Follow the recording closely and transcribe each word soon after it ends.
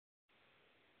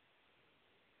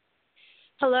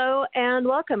Hello and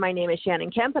welcome. My name is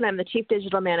Shannon Kemp and I'm the Chief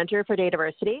Digital Manager for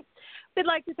DATAVERSITY. We'd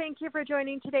like to thank you for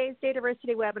joining today's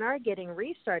DATAVERSITY webinar, Getting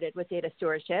Restarted with Data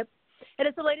Stewardship. It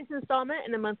is the latest installment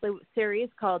in a monthly series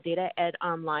called Data Ed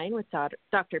Online with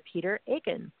Dr. Peter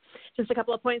Aiken. Just a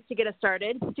couple of points to get us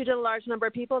started. Due to the large number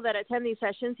of people that attend these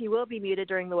sessions, you will be muted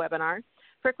during the webinar.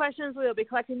 For questions, we will be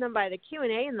collecting them by the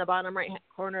Q&A in the bottom right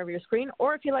corner of your screen,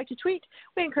 or if you'd like to tweet,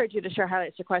 we encourage you to share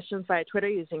highlights or questions via Twitter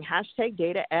using hashtag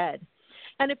DataEd.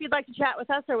 And if you'd like to chat with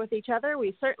us or with each other,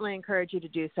 we certainly encourage you to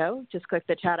do so. Just click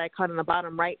the chat icon on the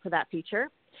bottom right for that feature.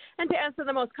 And to answer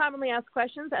the most commonly asked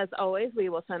questions, as always, we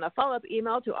will send a follow-up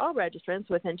email to all registrants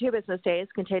within 2 business days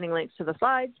containing links to the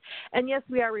slides. And yes,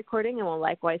 we are recording and will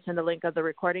likewise send a link of the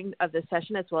recording of this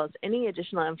session as well as any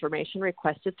additional information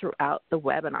requested throughout the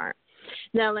webinar.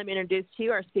 Now let me introduce to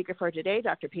you our speaker for today,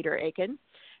 Dr. Peter Aiken.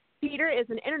 Peter is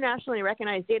an internationally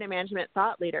recognized data management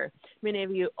thought leader. Many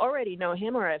of you already know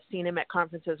him or have seen him at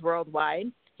conferences worldwide.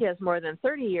 He has more than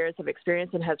 30 years of experience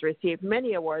and has received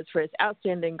many awards for his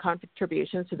outstanding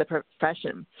contributions to the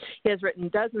profession. He has written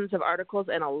dozens of articles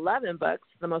and 11 books.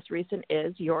 The most recent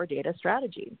is Your Data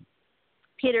Strategy.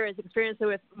 Peter is experienced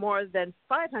with more than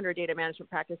 500 data management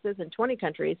practices in 20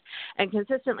 countries and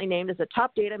consistently named as a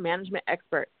top data management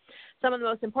expert. Some of the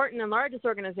most important and largest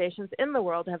organizations in the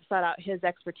world have sought out his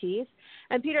expertise,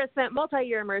 and Peter has spent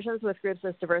multi-year immersions with groups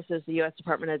as diverse as the U.S.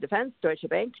 Department of Defense, Deutsche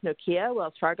Bank, Nokia,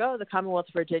 Wells Fargo, the Commonwealth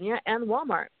of Virginia, and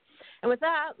Walmart. And with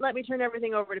that, let me turn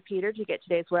everything over to Peter to get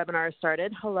today's webinar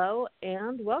started. Hello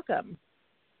and welcome.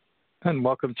 And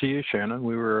welcome to you, Shannon.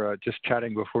 We were just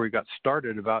chatting before we got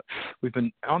started about, we've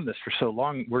been on this for so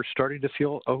long, we're starting to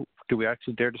feel, oh, do we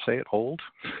actually dare to say it, old?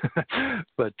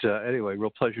 But anyway,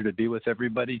 real pleasure to be with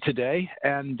everybody today.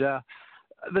 And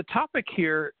the topic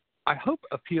here, I hope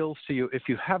appeals to you if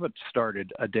you haven't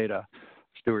started a data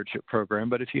stewardship program,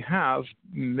 but if you have,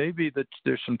 maybe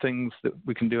there's some things that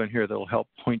we can do in here that will help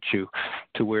point you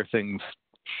to where things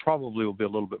probably will be a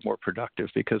little bit more productive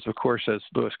because, of course, as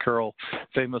Lewis Carroll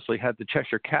famously had the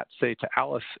Cheshire Cat say to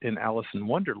Alice in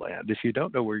Wonderland, if you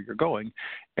don't know where you're going,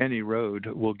 any road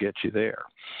will get you there.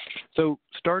 So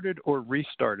started or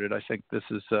restarted, I think this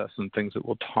is some things that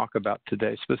we'll talk about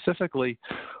today, specifically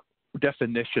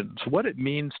definitions, what it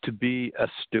means to be a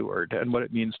steward and what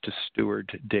it means to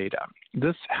steward data.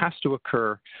 This has to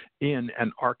occur in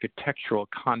an architectural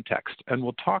context, and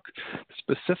we'll talk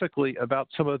specifically about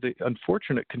some of the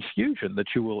unfortunate confusion that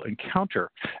you will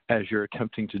encounter as you're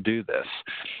attempting to do this.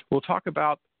 We'll talk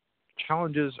about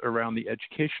challenges around the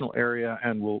educational area,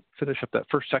 and we'll finish up that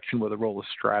first section with a role of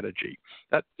strategy.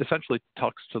 That essentially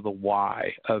talks to the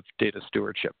why of data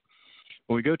stewardship.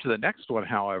 When we go to the next one,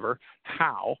 however,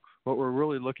 how, what we're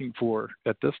really looking for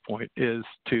at this point is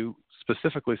to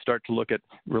specifically start to look at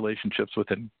relationships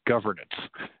within governance,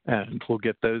 and we'll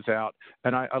get those out.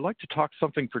 And I'd like to talk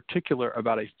something particular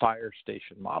about a fire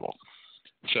station model.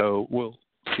 So we'll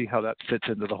see how that fits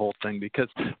into the whole thing, because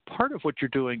part of what you're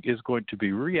doing is going to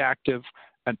be reactive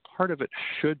and part of it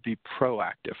should be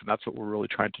proactive. And that's what we're really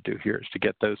trying to do here, is to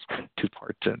get those two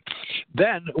parts in.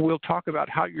 Then we'll talk about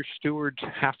how your stewards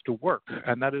have to work,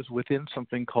 and that is within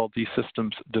something called the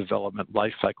systems development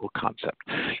lifecycle concept.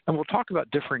 And we'll talk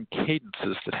about different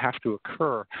cadences that have to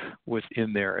occur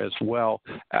within there, as well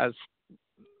as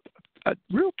a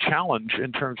real challenge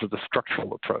in terms of the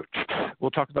structural approach. We'll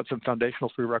talk about some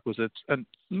foundational prerequisites, and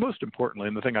most importantly,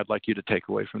 and the thing I'd like you to take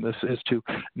away from this, is to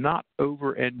not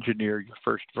over-engineer your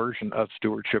first version of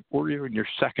stewardship or even your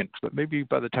second, but maybe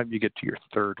by the time you get to your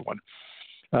third one.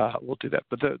 We'll do that.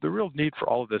 But the real need for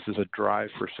all of this is a drive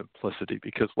for simplicity,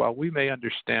 because while we may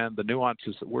understand the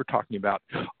nuances that we're talking about,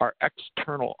 our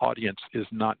external audience is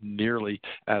not nearly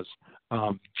as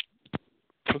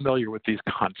familiar with these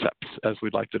concepts as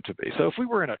we'd like them to be. So if we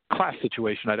were in a class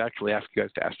situation, I'd actually ask you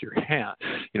guys to ask your hand,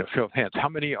 show of hands. How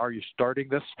many are you starting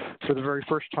this for the very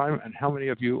first time, and how many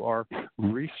of you are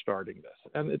restarting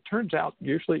this? And it turns out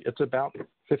usually it's about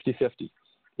 50-50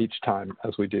 each time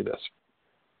as we do this.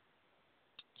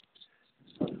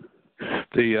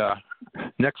 The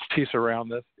next piece around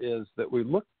this is that we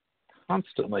look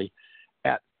constantly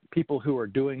at people who are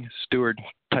doing steward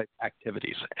type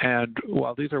activities. And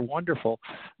while these are wonderful,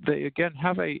 they again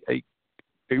have a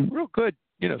real good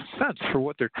sense for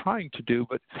what they're trying to do,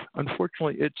 but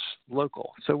unfortunately it's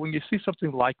local. So when you see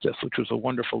something like this, which was a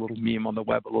wonderful little meme on the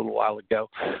web a little while ago,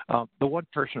 the one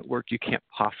person at work you can't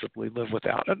possibly live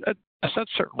without. And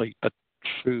that's certainly a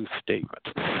true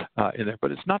statement in there,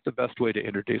 but it's not the best way to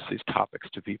introduce these topics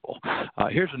to people.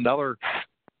 Here's another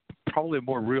probably a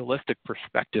more realistic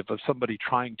perspective of somebody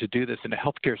trying to do this in a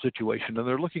healthcare situation, and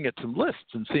they're looking at some lists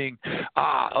and seeing,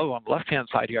 on the left-hand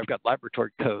side here, I've got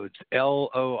laboratory codes,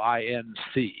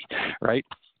 LOINC, right?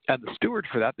 And the steward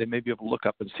for that, they may be able to look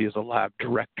up and see as a lab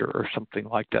director or something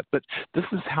like that. But this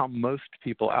is how most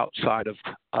people outside of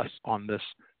us on this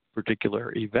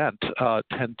particular event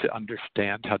tend to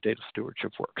understand how data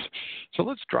stewardship works. So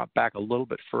let's drop back a little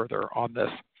bit further on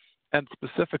this and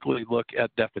specifically look at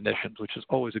definitions, which is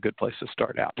always a good place to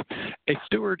start out. A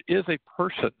steward is a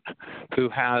person who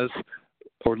has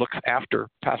or looks after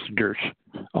passengers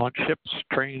on ships,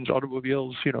 trains,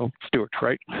 automobiles, stewards,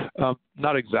 right?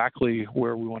 Not exactly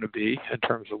where we want to be in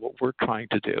terms of what we're trying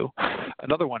to do.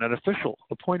 Another one, an official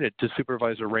appointed to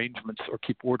supervise arrangements or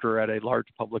keep order at a large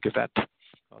public event.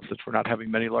 Since we're not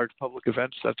having many large public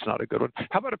events, that's not a good one.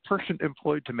 How about a person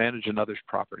employed to manage another's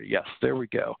property? Yes, there we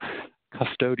go.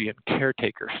 Custodian,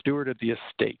 caretaker, steward of the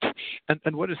estate.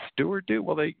 And what does steward do?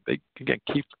 Well, they again,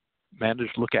 keep, manage,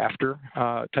 look after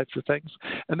types of things.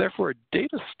 And therefore, a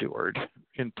data steward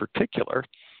in particular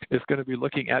is going to be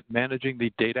looking at managing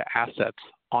the data assets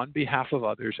on behalf of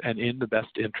others and in the best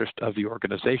interest of the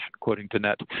organization. Quoting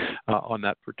Danette on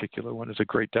that particular one is a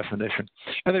great definition.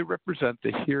 And they represent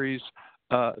the theories,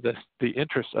 the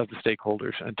interests of the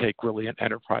stakeholders and take really an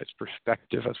enterprise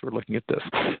perspective as we're looking at this.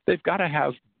 They've got to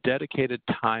have dedicated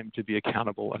time to be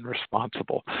accountable and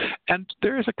responsible. And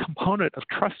there is a component of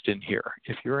trust in here.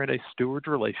 If you're in a steward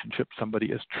relationship, somebody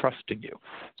is trusting you.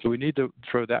 So we need to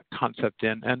throw that concept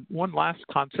in. And one last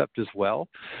concept as well,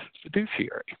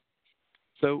 fiduciary.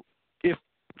 So if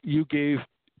you gave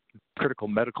critical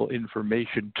medical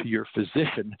information to your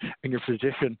physician, and your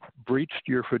physician breached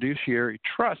your fiduciary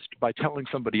trust by telling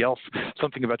somebody else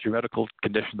something about your medical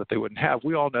condition that they wouldn't have,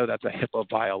 we all know that's a HIPAA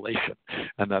violation,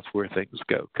 and that's where things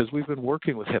go. Because we've been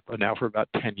working with HIPAA now for about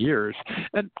 10 years,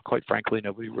 and quite frankly,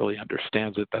 nobody really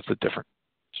understands it. That's a different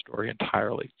story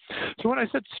entirely. So when I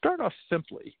said start off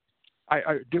simply,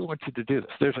 I do want you to do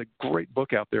this. There's a great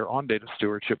book out there on data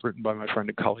stewardship written by my friend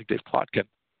and colleague Dave Plotkin.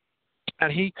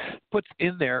 And he puts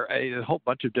in there a whole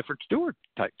bunch of different steward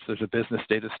types. There's a business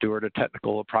data steward, a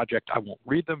technical, a project. I won't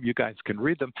read them. You guys can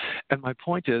read them. And my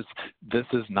point is, this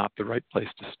is not the right place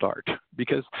to start.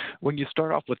 Because when you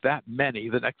start off with that many,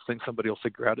 the next thing somebody will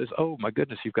figure out is, oh, my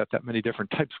goodness, you've got that many different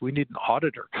types. We need an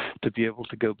auditor to be able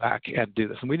to go back and do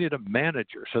this. And we need a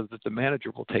manager so that the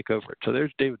manager will take over it. So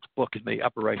there's David's book in the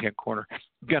upper right-hand corner.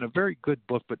 Again, a very good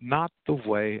book, but not the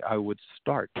way I would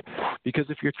start. Because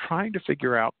if you're trying to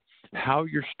figure out how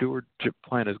your stewardship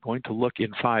plan is going to look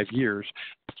in 5 years,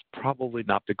 it's probably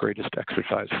not the greatest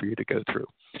exercise for you to go through.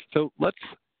 So let's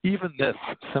even this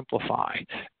simplify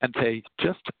and say,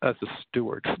 just as a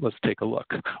steward, let's take a look.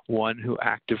 One who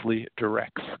actively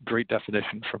directs, great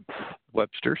definition from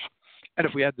Webster's. And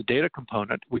if we add the data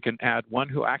component, we can add one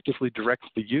who actively directs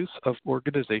the use of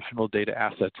organizational data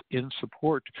assets in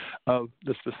support of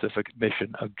the specific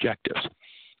mission objectives.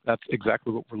 That's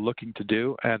exactly what we're looking to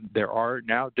do. And there are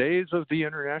now days of the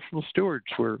international stewards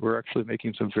where we're actually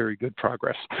making some very good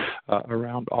progress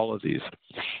around all of these.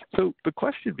 So the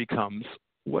question becomes,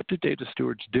 what do data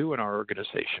stewards do in our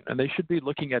organization? And they should be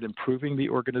looking at improving the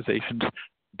organization's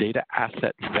data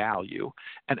asset value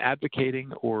and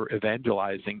advocating or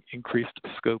evangelizing increased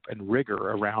scope and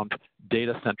rigor around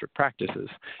data-centric practices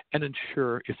and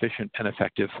ensure efficient and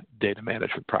effective data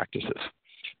management practices.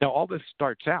 Now, all this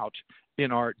starts out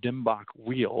in our DIMBOK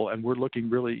wheel, and we're looking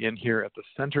really in here at the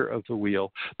center of the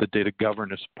wheel, the data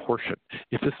governance portion.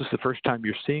 If this is the first time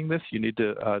you're seeing this, you need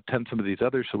to attend some of these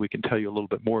others so we can tell you a little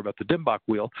bit more about the DIMBOK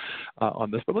wheel on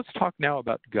this. But let's talk now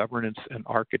about governance and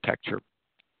architecture.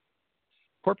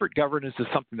 Corporate governance is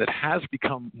something that has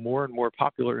become more and more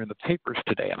popular in the papers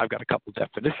today, and I've got a couple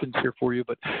definitions here for you,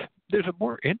 but there's a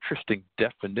more interesting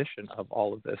definition of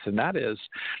all of this, and that is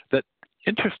that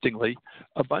interestingly,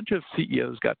 a bunch of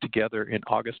CEOs got together in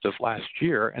August of last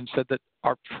year and said that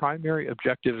our primary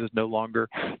objective is no longer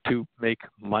to make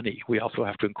money. We also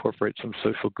have to incorporate some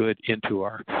social good into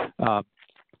our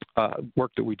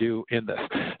work that we do in this.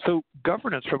 So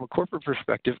governance from a corporate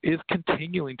perspective is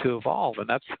continuing to evolve, and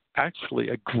that's actually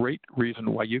a great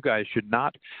reason why you guys should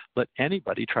not let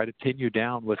anybody try to pin you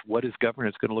down with what is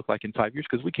governance going to look like in 5 years,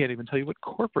 because we can't even tell you what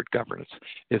corporate governance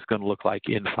is going to look like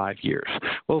in 5 years.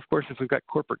 Well, of course, if we've got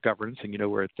corporate governance, and you know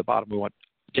where at the bottom we want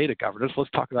data governance, let's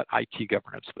talk about IT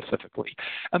governance specifically.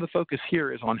 And the focus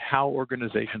here is on how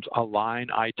organizations align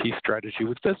IT strategy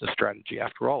with business strategy.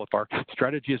 After all, if our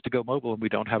strategy is to go mobile and we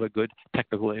don't have a good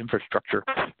technical infrastructure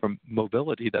for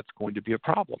mobility, that's going to be a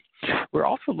problem. We're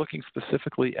also looking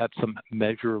specifically at some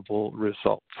measurable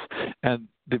results. And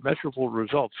the measurable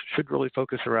results should really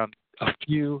focus around a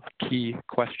few key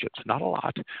questions. Not a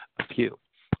lot, a few.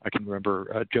 I can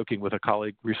remember joking with a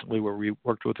colleague recently where we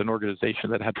worked with an organization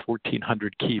that had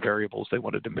 1,400 key variables they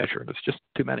wanted to measure, and it's just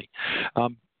too many.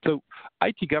 So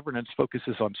IT governance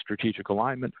focuses on strategic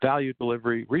alignment, value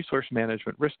delivery, resource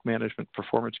management, risk management,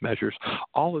 performance measures.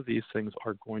 All of these things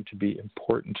are going to be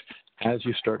important as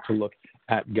you start to look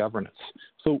at governance.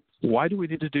 So why do we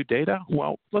need to do data?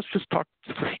 Well, let's just talk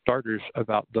for starters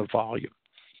about the volume.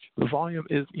 The volume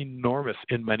is enormous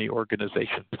in many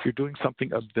organizations. If you're doing something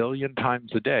 1 billion times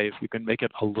a day, if you can make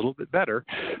it a little bit better,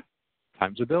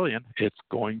 times 1 billion, it's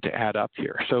going to add up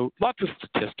here. So lots of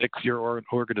statistics. Your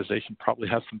organization probably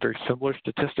has some very similar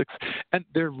statistics, and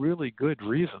they're really good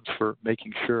reasons for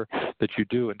making sure that you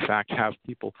do, in fact, have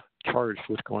people charged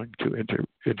with going to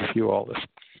interview all this.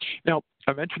 Now,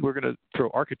 I mentioned we're going to throw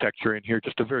architecture in here,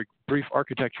 just a very brief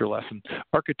architecture lesson.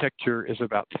 Architecture is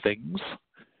about things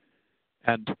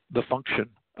and the function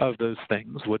of those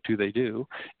things, what do they do,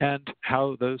 and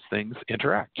how those things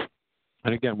interact.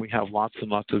 And again, we have lots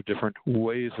and lots of different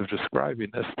ways of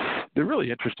describing this. The really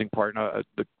interesting part,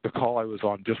 the call I was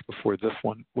on just before this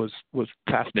one was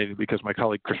fascinating because my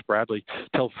colleague Chris Bradley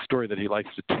tells a story that he likes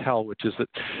to tell, which is that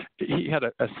he had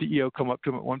a CEO come up to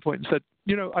him at one point and said,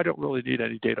 you know, I don't really need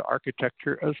any data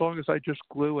architecture. As long as I just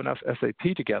glue enough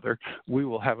SAP together, we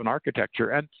will have an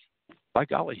architecture. And by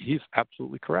golly, he's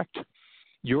absolutely correct.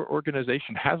 Your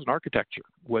organization has an architecture,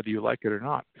 whether you like it or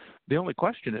not. The only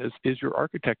question is your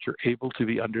architecture able to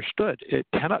be understood? It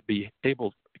cannot be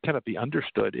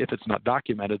understood if it's not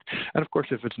documented. And of course,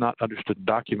 if it's not understood and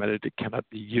documented, it cannot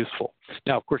be useful.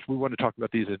 Now, of course, we want to talk about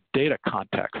these in data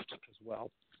context as well,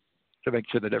 to make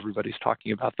sure that everybody's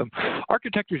talking about them.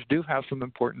 Architectures do have some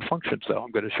important functions, though.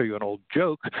 I'm going to show you an old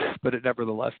joke, but it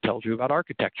nevertheless tells you about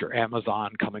architecture.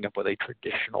 Amazon coming up with a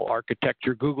traditional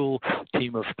architecture. Google,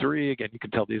 team of 3. Again, you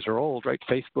can tell these are old, right?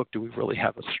 Facebook, do we really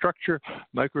have a structure?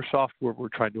 Microsoft, where we're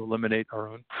trying to eliminate our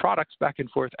own products back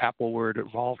and forth. Apple, where it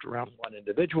evolved around one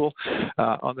individual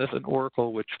on this. And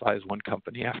Oracle, which buys one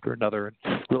company after another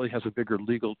and really has a bigger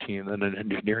legal team than an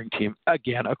engineering team,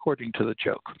 again, according to the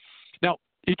joke. Now,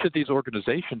 each of these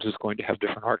organizations is going to have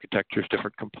different architectures,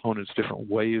 different components, different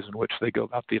ways in which they go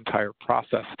about the entire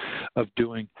process of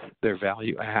doing their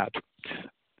value add.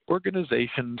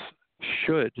 Organizations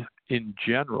should, in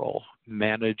general,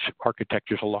 manage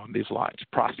architectures along these lines: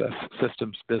 process,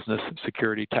 systems, business,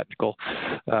 security, technical,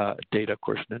 data, of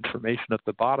course, and information at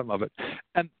the bottom of it.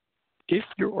 And if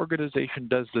your organization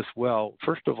does this well,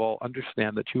 first of all,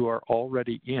 understand that you are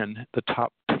already in the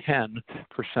top 10%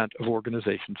 of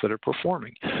organizations that are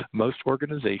performing. Most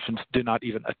organizations do not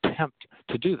even attempt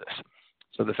to do this.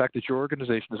 So the fact that your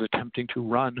organization is attempting to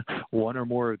run one or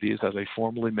more of these as a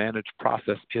formally managed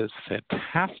process is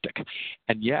fantastic.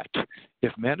 And yet,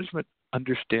 if management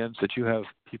understands that you have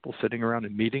people sitting around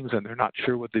in meetings and they're not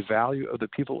sure what the value of the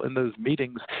people in those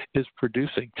meetings is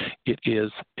producing, it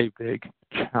is a big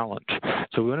challenge.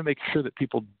 So we want to make sure that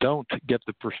people don't get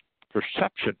the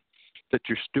perception that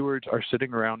your stewards are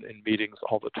sitting around in meetings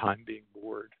all the time being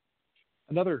bored.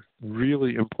 Another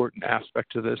really important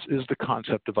aspect to this is the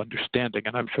concept of understanding,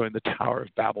 and I'm showing the Tower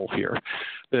of Babel here.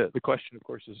 The question, of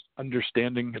course, is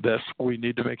understanding this. We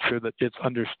need to make sure that it's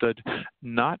understood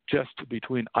not just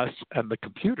between us and the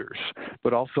computers,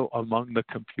 but also among the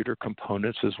computer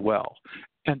components as well.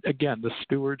 And again, the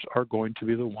stewards are going to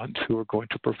be the ones who are going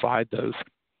to provide those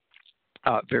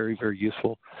very, very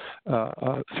useful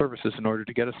services in order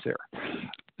to get us there.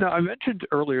 Now, I mentioned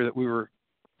earlier that we were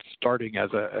starting as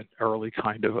an early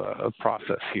kind of a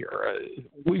process here.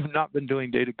 We've not been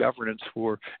doing data governance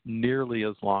for nearly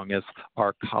as long as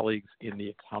our colleagues in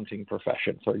the accounting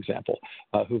profession, for example,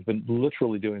 who've been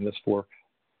literally doing this for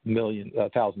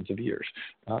thousands of years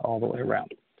all the way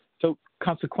around. So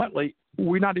consequently,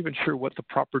 we're not even sure what the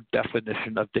proper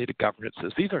definition of data governance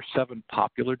is. These are 7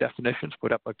 popular definitions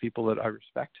put up by people that I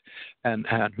respect and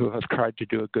who have tried to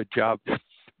do a good job.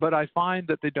 But I find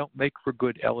that they don't make for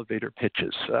good elevator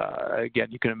pitches. Again,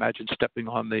 you can imagine stepping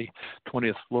on the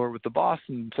 20th floor with the boss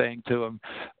and saying to him,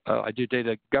 I do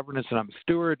data governance and I'm a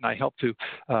steward and I help to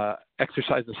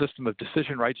exercise a system of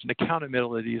decision rights and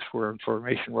accountabilities for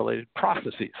information-related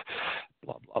processes,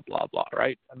 blah, blah, blah, blah,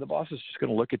 right? And the boss is just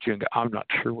going to look at you and go, I'm not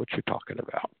sure what you're talking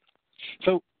about.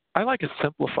 So I like a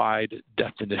simplified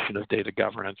definition of data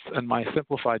governance, and my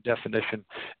simplified definition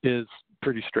is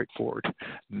pretty straightforward: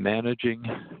 managing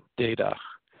data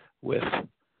with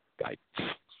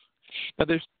guidance. Now,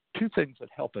 there's 2 things that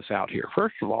help us out here.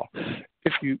 First of all,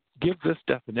 if you give this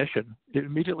definition,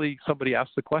 immediately somebody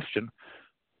asks the question,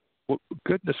 well,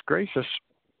 goodness gracious,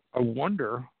 I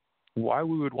wonder why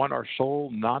we would want our sole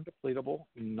non-depletable,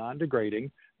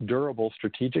 non-degrading, durable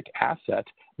strategic asset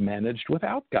managed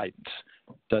without guidance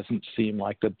doesn't seem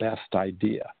like the best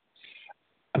idea.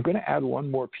 I'm going to add one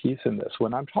more piece in this.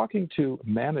 When I'm talking to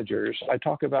managers, I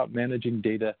talk about managing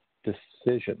data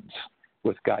decisions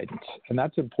with guidance, and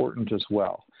that's important as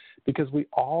well, because we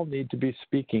all need to be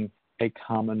speaking a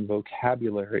common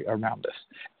vocabulary around this.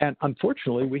 And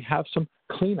unfortunately, we have some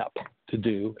cleanup to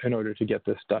do in order to get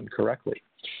this done correctly.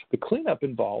 The cleanup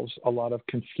involves a lot of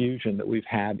confusion that we've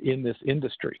had in this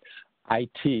industry.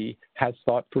 IT has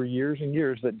thought for years and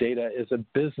years that data is a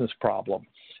business problem,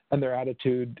 and their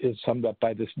attitude is summed up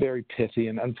by this very pithy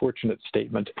and unfortunate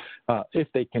statement, if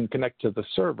they can connect to the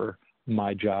server,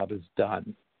 my job is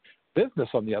done. Business,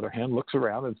 on the other hand, looks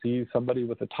around and sees somebody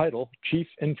with the title Chief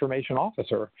Information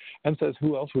Officer and says,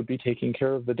 who else would be taking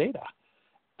care of the data?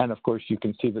 And of course, you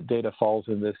can see that data falls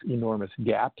in this enormous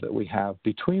gap that we have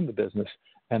between the business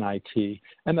and IT,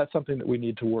 and that's something that we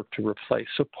need to work to replace.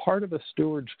 So part of a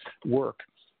steward's work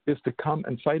is to come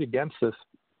and fight against this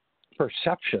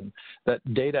perception that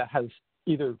data has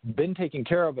either been taken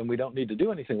care of and we don't need to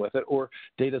do anything with it, or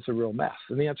data's a real mess.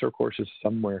 And the answer, of course, is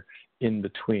somewhere in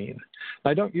between.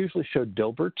 I don't usually show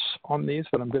Dilberts on these,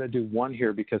 but I'm going to do one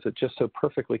here because it just so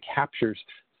perfectly captures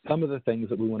some of the things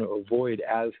that we want to avoid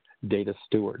as data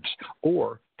stewards,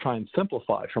 or try and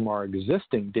simplify from our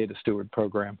existing data steward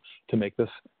program to make this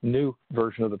new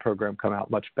version of the program come out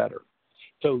much better.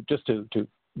 So just to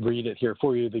read it here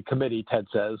for you, the committee, Ted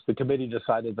says, the committee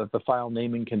decided that the file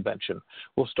naming convention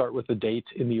will start with the date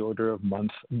in the order of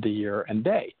month, the year, and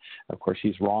day. Of course,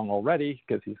 he's wrong already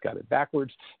because he's got it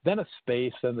backwards. Then a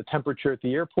space, then the temperature at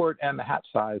the airport, and the hat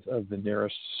size of the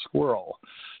nearest squirrel.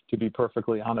 To be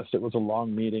perfectly honest, it was a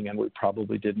long meeting, and we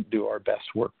probably didn't do our best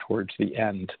work towards the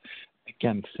end.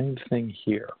 Again, same thing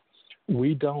here.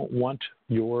 We don't want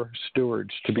your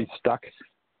stewards to be stuck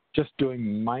just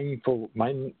doing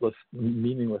mindless,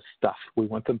 meaningless stuff. We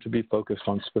want them to be focused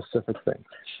on specific things.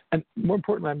 And more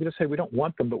importantly, I'm going to say we don't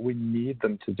want them, but we need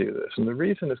them to do this. And the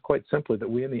reason is quite simply that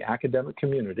we in the academic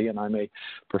community, and I'm a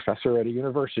professor at a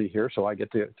university here, so I get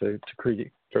to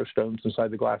throw stones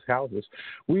inside the glass houses,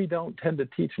 we don't tend to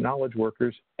teach knowledge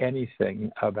workers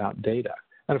anything about data.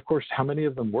 And of course, how many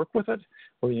of them work with it?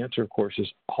 Well, the answer, of course,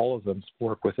 is all of them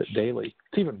work with it daily.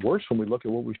 It's even worse when we look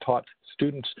at what we've taught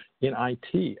students in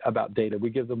IT about data. We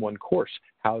give them one course,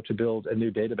 how to build a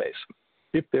new database.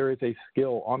 If there is a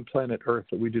skill on planet Earth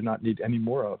that we do not need any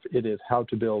more of, it is how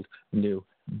to build new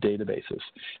databases.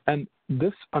 And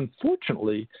this,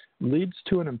 unfortunately, leads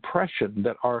to an impression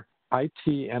that our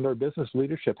IT and our business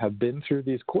leadership have been through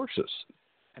these courses.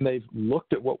 And they've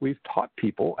looked at what we've taught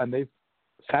people, and they've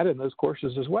sat in those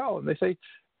courses as well, and they say,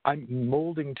 I'm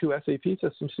molding two SAP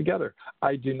systems together.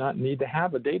 I do not need to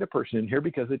have a data person in here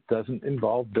because it doesn't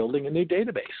involve building a new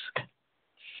database.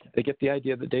 They get the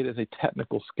idea that data is a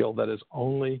technical skill that is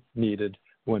only needed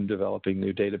when developing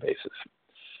new databases.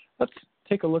 Let's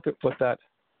take a look at what that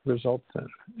results in.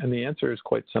 And the answer is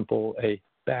quite simple, a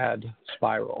bad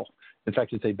spiral. In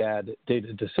fact, it's a bad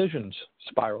data decisions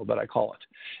spiral that I call it.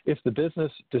 If the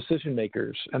business decision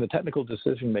makers and the technical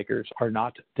decision makers are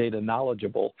not data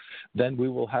knowledgeable, then we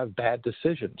will have bad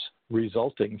decisions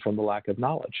resulting from the lack of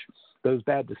knowledge. Those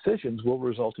bad decisions will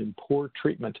result in poor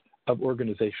treatment of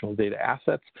organizational data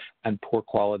assets and poor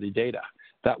quality data.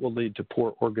 That will lead to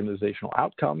poor organizational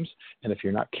outcomes, and if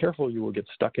you're not careful, you will get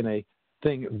stuck in a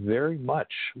thing very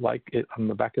much like it on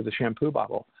the back of the shampoo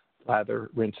bottle. Lather,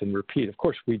 rinse, and repeat. Of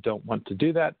course, we don't want to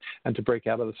do that, and to break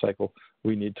out of the cycle,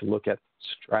 we need to look at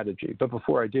strategy. But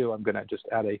before I do, I'm going to just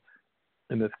add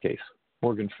in this case,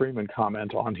 Morgan Freeman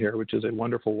comment on here, which is a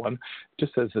wonderful one. It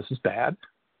just says this is bad,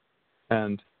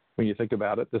 and when you think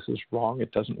about it, this is wrong,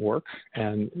 it doesn't work,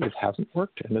 and it hasn't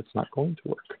worked, and it's not going to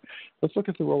work. Let's look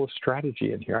at the role of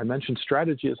strategy in here. I mentioned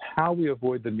strategy is how we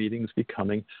avoid the meetings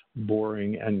becoming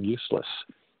boring and useless,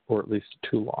 or at least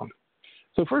too long.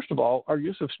 So first of all, our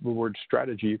use of the word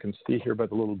strategy, you can see here by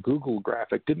the little Google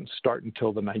graphic, didn't start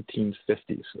until the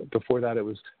 1950s. Before that, it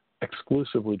was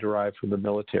exclusively derived from the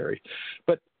military.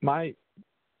 But my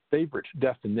favorite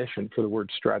definition for the word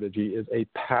strategy is a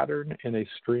pattern in a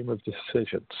stream of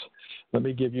decisions. Let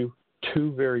me give you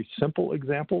two very simple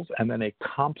examples and then a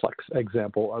complex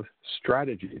example of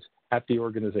strategies at the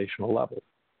organizational level.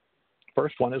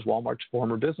 First one is Walmart's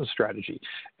former business strategy,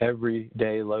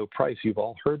 everyday low price. You've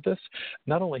all heard this.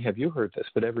 Not only have you heard this,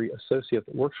 but every associate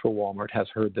that works for Walmart has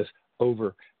heard this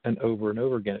over and over and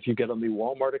over again. If you get on the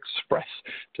Walmart Express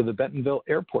to the Bentonville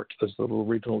Airport, those little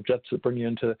regional jets that bring you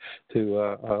into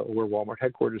where Walmart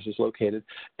headquarters is located,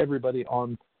 everybody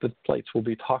on the plates will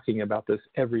be talking about this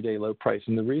everyday low price.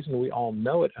 And the reason we all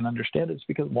know it and understand it is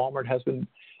because Walmart has been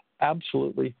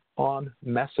absolutely on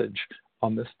message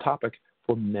on this topic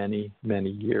for many,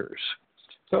 many years.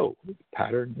 So,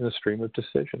 pattern in a stream of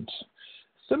decisions.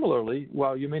 Similarly,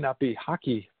 while you may not be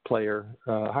hockey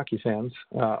fans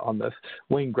on this,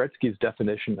 Wayne Gretzky's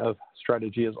definition of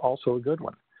strategy is also a good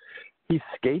one. He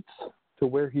skates to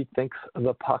where he thinks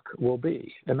the puck will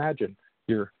be. Imagine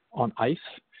you're on ice.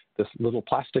 This little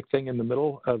plastic thing in the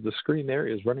middle of the screen there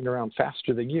is running around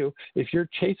faster than you. If you're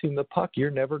chasing the puck,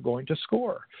 you're never going to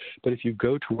score. But if you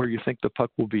go to where you think the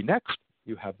puck will be next,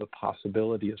 you have the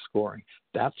possibility of scoring.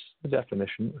 That's the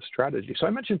definition of strategy. So I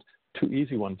mentioned two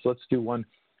easy ones. Let's do one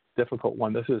difficult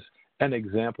one. This is an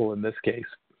example in this case,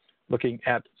 looking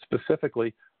at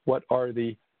specifically what are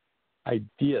the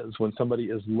ideas when somebody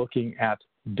is looking at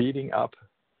beating up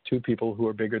two people who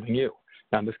are bigger than you.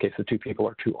 Now, in this case, the two people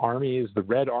are two armies. The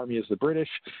Red Army is the British.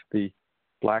 The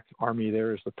Black Army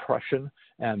there is the Prussian,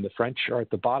 and the French are at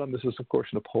the bottom. This is, of course,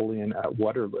 Napoleon at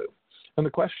Waterloo. And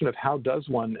the question of how does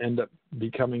one end up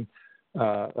becoming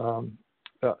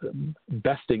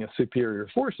besting a superior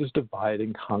force is divide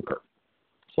and conquer.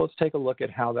 So let's take a look at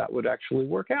how that would actually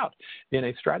work out in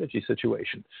a strategy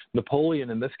situation. Napoleon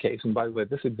in this case, and by the way,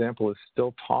 this example is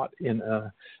still taught in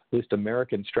at least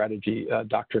American strategy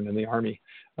doctrine in the Army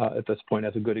at this point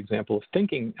as a good example of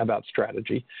thinking about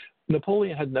strategy.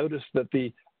 Napoleon had noticed that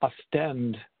the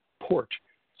Ostend port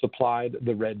supplied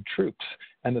the red troops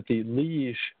and that the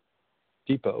Liège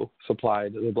depot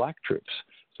supplied the black troops.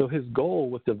 So his goal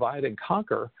with divide and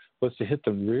conquer was to hit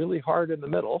them really hard in the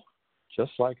middle,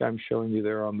 just like I'm showing you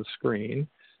there on the screen.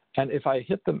 And if I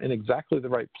hit them in exactly the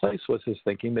right place, was his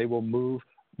thinking, they will move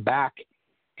back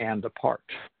and apart.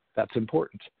 That's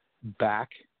important. Back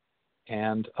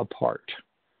and apart.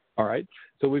 All right?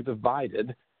 So we've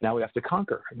divided. Now we have to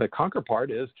conquer. The conquer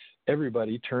part is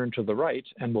everybody turn to the right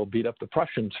and we'll beat up the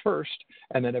Prussians first,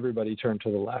 and then everybody turn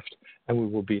to the left and we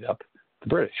will beat up the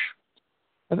British.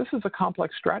 And this is a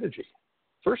complex strategy.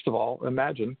 First of all,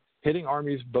 imagine hitting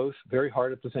armies both very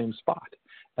hard at the same spot,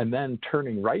 and then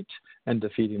turning right and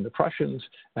defeating the Prussians,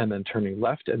 and then turning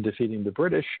left and defeating the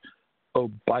British.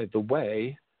 Oh, by the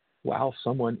way, while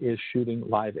someone is shooting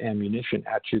live ammunition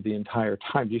at you the entire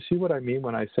time. Do you see what I mean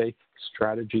when I say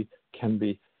strategy can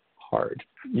be hard?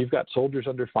 You've got soldiers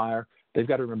under fire. They've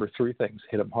got to remember three things.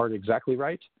 Hit them hard exactly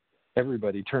right.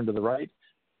 Everybody turn to the right.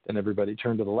 Then everybody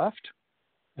turn to the left.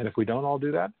 And if we don't all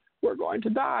do that, we're going to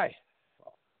die.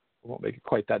 Well, we won't make it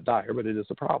quite that dire, but it is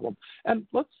a problem. And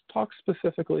let's talk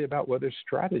specifically about whether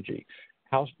strategy,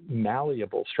 how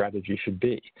malleable strategy should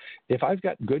be. If I've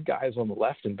got good guys on the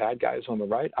left and bad guys on the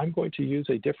right, I'm going to use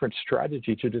a different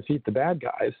strategy to defeat the bad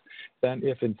guys than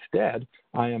if instead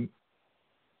I am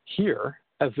here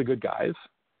as the good guys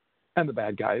and the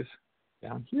bad guys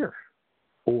down here.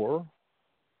 Or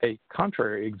a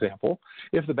contrary example,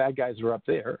 if the bad guys are up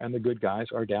there and the good guys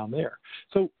are down there.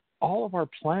 So all of our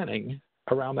planning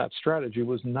around that strategy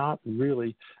was not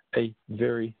really a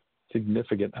very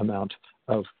significant amount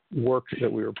of work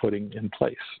that we were putting in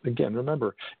place. Again,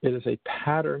 remember, it is a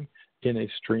pattern in a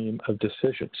stream of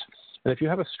decisions. And if you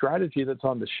have a strategy that's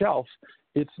on the shelf,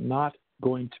 it's not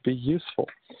going to be useful.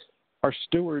 Our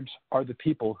stewards are the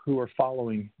people who are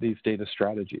following these data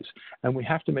strategies. And we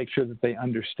have to make sure that they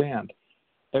understand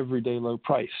everyday low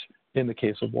price in the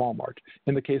case of Walmart.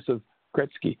 In the case of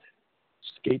Gretzky,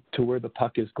 skate to where the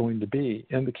puck is going to be.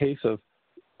 In the case of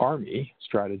Army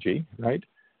strategy, right,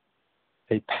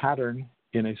 a pattern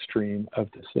in a stream of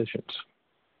decisions.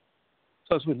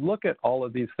 So as we look at all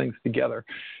of these things together,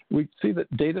 we see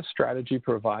that data strategy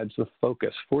provides the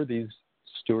focus for these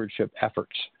stewardship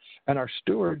efforts. And our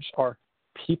stewards are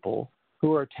people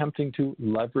who are attempting to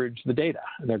leverage the data.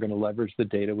 And they're going to leverage the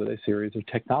data with a series of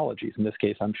technologies. In this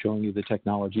case, I'm showing you the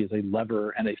technology as a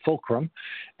lever and a fulcrum.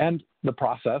 And the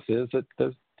process is that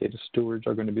the data stewards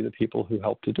are going to be the people who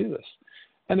help to do this.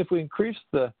 And if we increase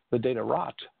the data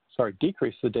rot,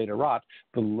 decrease the data rot,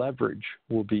 the leverage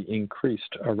will be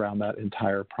increased around that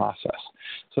entire process.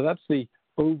 So that's the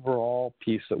overall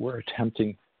piece that we're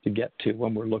attempting to get to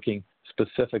when we're looking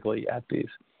specifically at these.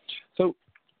 So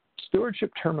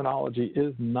stewardship terminology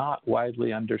is not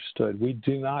widely understood. We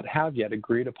do not have yet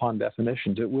agreed upon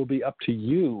definitions. It will be up to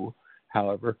you,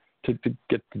 however, to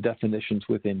get the definitions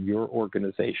within your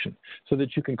organization so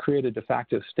that you can create a de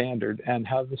facto standard and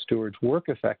have the stewards work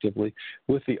effectively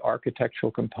with the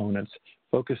architectural components,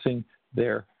 focusing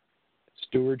their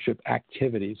stewardship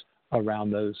activities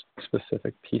around those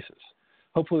specific pieces.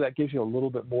 Hopefully that gives you a little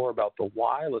bit more about the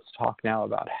why. Let's talk now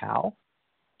about how.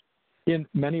 In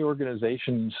many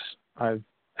organizations, I've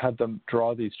had them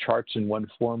draw these charts in one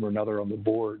form or another on the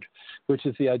board, which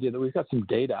is the idea that we've got some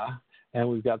data and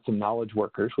we've got some knowledge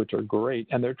workers, which are great,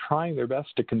 and they're trying their best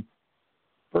to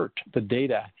convert the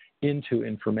data into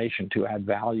information to add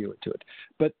value to it.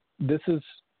 But this is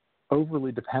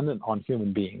overly dependent on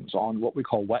human beings, on what we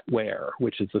call wetware,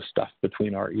 which is the stuff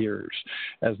between our ears.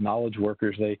 As knowledge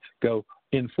workers, they go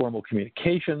informal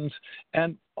communications,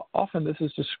 and often this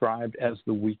is described as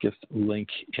the weakest link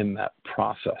in that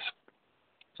process.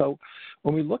 So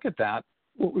when we look at that,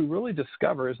 what we really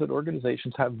discover is that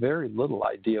organizations have very little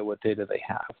idea what data they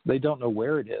have. They don't know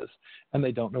where it is, and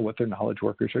they don't know what their knowledge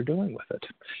workers are doing with it.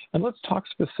 And let's talk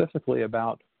specifically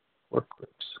about work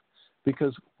groups,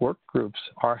 because work groups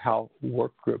are how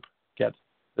work group gets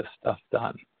this stuff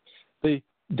done. The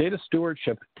data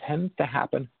stewardship tends to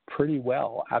happen pretty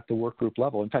well at the work group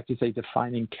level. In fact, it's a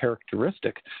defining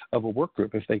characteristic of a work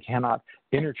group. If they cannot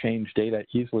interchange data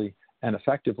easily and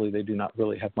effectively, they do not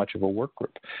really have much of a work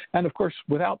group. And of course,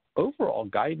 without overall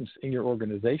guidance in your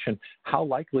organization, how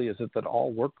likely is it that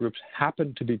all work groups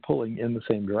happen to be pulling in the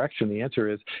same direction? The answer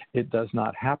is it does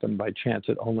not happen by chance.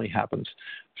 It only happens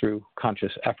through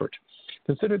conscious effort.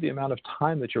 Consider the amount of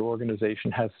time that your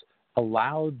organization has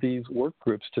allowed these work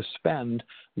groups to spend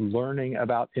learning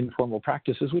about informal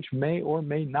practices, which may or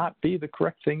may not be the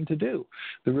correct thing to do.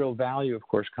 The real value, of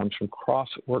course, comes from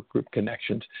cross-work group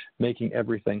connections, making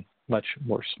everything much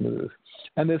more smooth.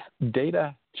 And this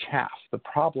data chaff, the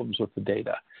problems with the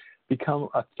data, become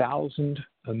 1,000,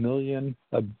 1,000,000,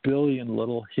 1,000,000,000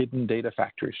 little hidden data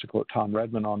factories, to quote Tom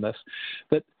Redman on this,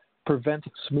 that prevent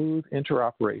smooth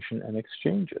interoperation and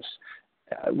exchanges.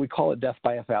 We call it death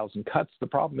by 1,000 cuts. The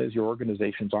problem is your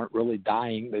organizations aren't really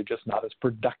dying. They're just not as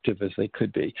productive as they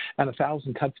could be. And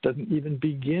 1,000 cuts doesn't even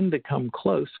begin to come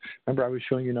close. Remember, I was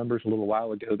showing you numbers a little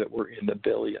while ago that were in the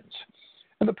billions.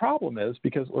 And the problem is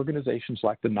because organizations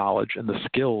lack the knowledge and the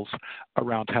skills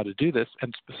around how to do this,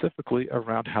 and specifically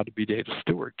around how to be data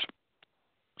stewards.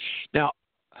 Now,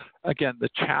 again, the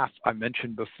chaff I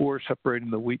mentioned before,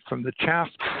 separating the wheat from the chaff,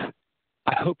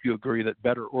 I hope you agree that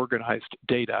better organized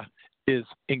data is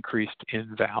increased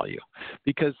in value.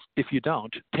 Because if you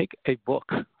don't, take a book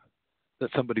that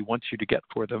somebody wants you to get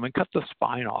for them and cut the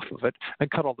spine off of it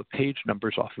and cut all the page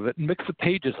numbers off of it and mix the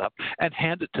pages up and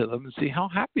hand it to them and see how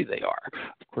happy they are.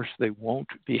 Of course, they won't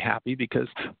be happy because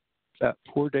that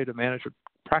poor data management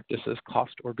practices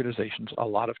cost organizations a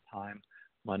lot of time,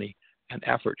 money, and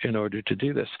effort in order to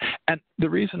do this. And the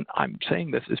reason I'm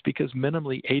saying this is because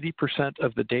minimally 80%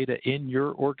 of the data in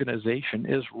your organization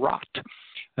is rot.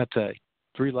 That's a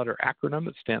three-letter acronym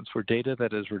that stands for data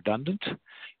that is redundant,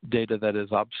 data that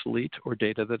is obsolete, or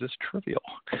data that is trivial.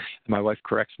 And my wife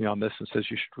corrects me on this and says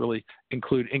you should really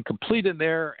include incomplete in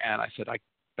there. And I said,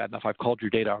 bad enough I've called your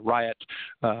data a riot.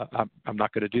 I'm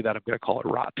not going to do that. I'm going to call it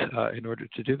rot in order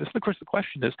to do this. And of course, the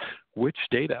question is, which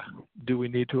data do we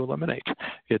need to eliminate?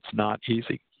 It's not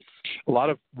easy. A lot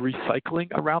of recycling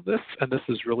around this, and this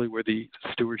is really where the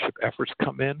stewardship efforts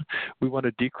come in. We want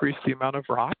to decrease the amount of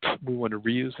rot. We want to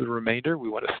reuse the remainder. We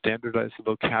want to standardize the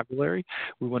vocabulary.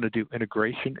 We want to do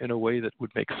integration in a way that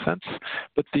would make sense.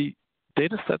 But the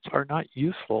data sets are not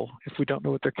useful if we don't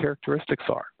know what their characteristics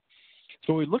are.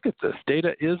 So when we look at this,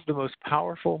 data is the most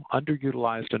powerful,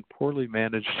 underutilized, and poorly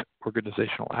managed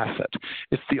organizational asset.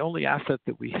 It's the only asset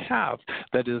that we have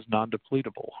that is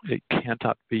non-depletable. It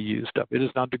cannot be used up. It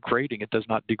is non-degrading. It does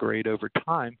not degrade over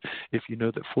time. If you know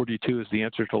that 42 is the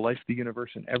answer to life, the universe,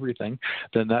 and everything,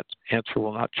 then that answer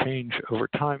will not change over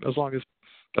time as long as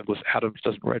Douglas Adams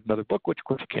doesn't write another book, which of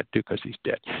course he can't do because he's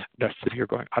dead. And I sit here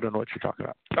going, I don't know what you're talking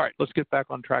about. All right, let's get back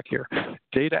on track here.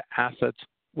 Data assets,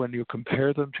 when you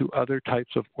compare them to other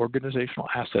types of organizational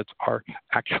assets, are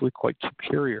actually quite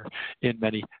superior in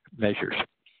many measures.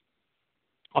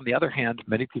 On the other hand,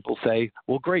 many people say,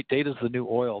 well, great, data is the new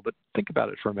oil, but think about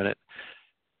it for a minute.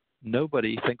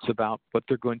 Nobody thinks about what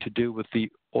they're going to do with the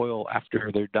oil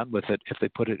after they're done with it if they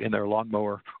put it in their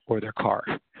lawnmower or their car,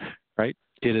 right?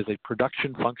 It is a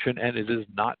production function, and it is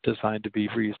not designed to be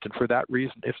reused. And for that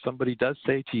reason, if somebody does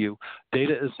say to you,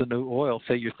 data is the new oil,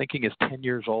 say your thinking is 10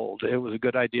 years old. It was a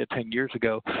good idea 10 years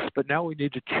ago, but now we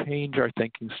need to change our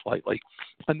thinking slightly.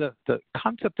 And the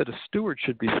concept that a steward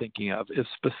should be thinking of is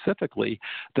specifically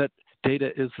that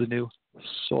data is the new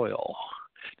soil.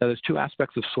 Now, there's two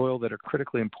aspects of soil that are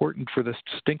critically important for this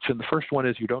distinction. The first one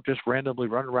is you don't just randomly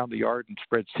run around the yard and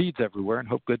spread seeds everywhere and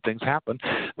hope good things happen.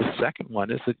 The second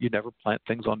one is that you never plant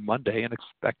things on Monday and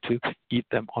expect to eat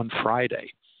them on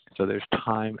Friday. So there's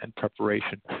time and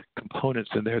preparation components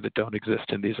in there that don't exist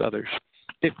in these others.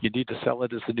 If you need to sell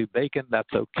it as the new bacon,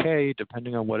 that's okay,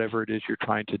 depending on whatever it is you're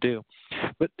trying to do.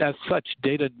 But as such,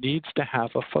 data needs to have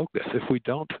a focus. If we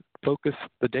don't focus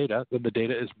the data, then the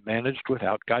data is managed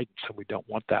without guidance, and we don't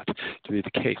want that to be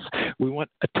the case. We want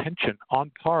attention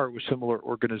on par with similar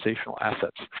organizational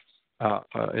assets.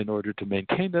 In order to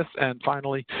maintain this. And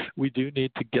finally, we do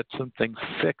need to get some things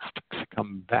fixed to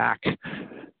come back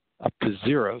up to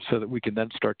zero so that we can then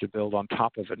start to build on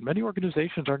top of it. Many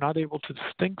organizations are not able to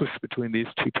distinguish between these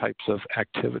two types of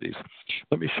activities.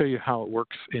 Let me show you how it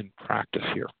works in practice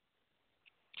here.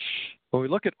 When we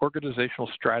look at organizational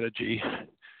strategy,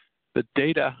 the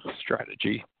data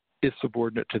strategy is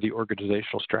subordinate to the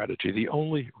organizational strategy. The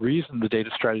only reason the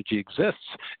data strategy exists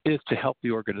is to help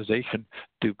the organization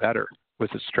do better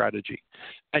with its strategy.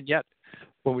 And yet,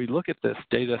 when we look at this,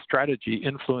 data strategy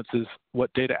influences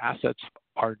what data assets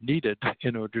are needed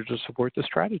in order to support the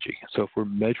strategy. So if we're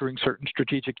measuring certain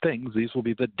strategic things, these will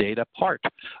be the data part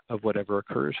of whatever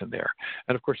occurs in there.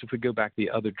 And of course, if we go back the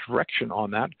other direction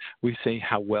on that, we see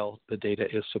how well the data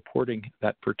is supporting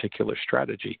that particular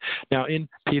strategy. Now, in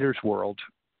Peter's world,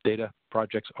 data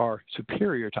projects are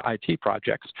superior to IT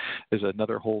projects. There's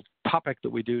another whole topic that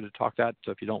we do to talk that.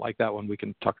 So if you don't like that one, we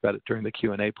can talk about it during the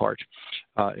Q&A part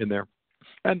in there.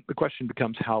 And the question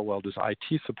becomes, how well does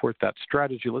IT support that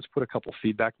strategy? Let's put a couple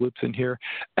feedback loops in here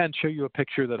and show you a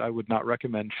picture that I would not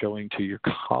recommend showing to your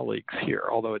colleagues here,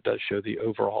 although it does show the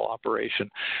overall operation.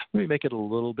 Let me make it a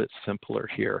little bit simpler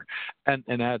here and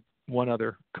add one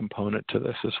other component to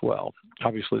this as well.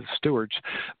 Obviously, the stewards.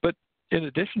 But in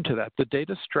addition to that, the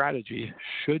data strategy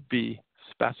should be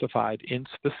specified in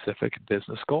specific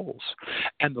business goals.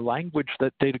 And the language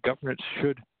that data governance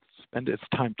should spend its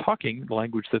time talking, the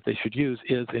language that they should use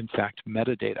is, in fact,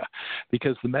 metadata,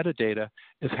 because the metadata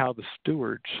is how the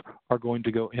stewards are going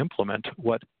to go implement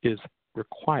what is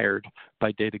required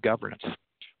by data governance.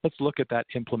 Let's look at that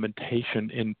implementation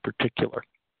in particular.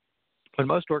 When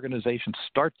most organizations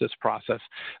start this process,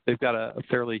 they've got a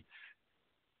fairly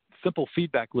simple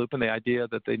feedback loop, and the idea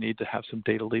that they need to have some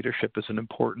data leadership is an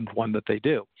important one that they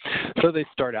do. So they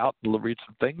start out, read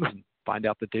some things, and find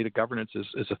out that data governance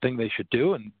is a thing they should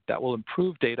do, and that will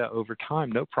improve data over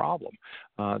time, no problem.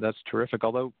 That's terrific,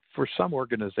 although for some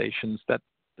organizations that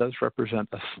does represent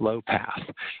a slow path.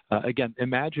 Again,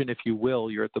 imagine, if you will,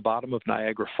 you're at the bottom of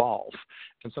Niagara Falls,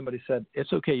 and somebody said,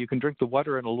 it's okay, you can drink the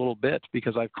water in a little bit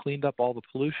because I've cleaned up all the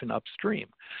pollution upstream.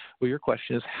 Well, your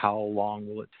question is, how long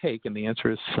will it take? And the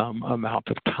answer is some amount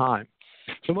of time.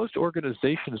 So most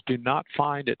organizations do not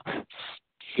find it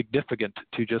significant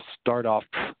to just start off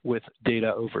with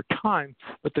data over time,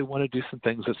 but they want to do some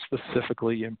things that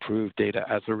specifically improve data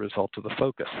as a result of the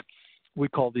focus. We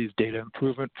call these data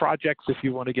improvement projects if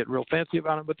you want to get real fancy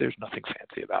about them, but there's nothing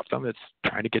fancy about them. It's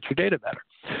trying to get your data better.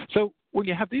 So when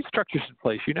you have these structures in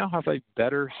place, you now have a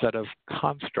better set of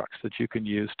constructs that you can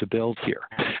use to build here.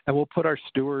 And we'll put our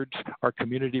stewards, our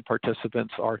community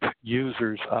participants, our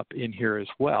users up in here as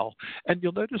well. And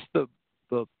you'll notice the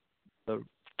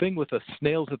thing with the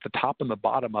snails at the top and the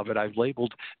bottom of it, I've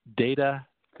labeled data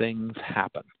things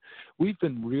happen. We've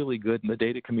been really good in the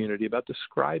data community about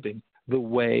describing the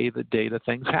way that data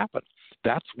things happen.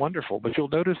 That's wonderful, but you'll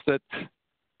notice that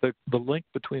the link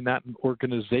between that and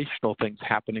organizational things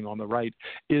happening on the right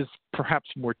is perhaps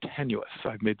more tenuous.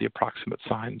 I've made the approximate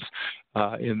signs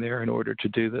in there in order to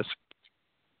do this.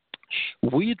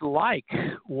 We'd like,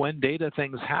 when data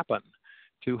things happen,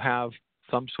 to have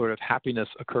some sort of happiness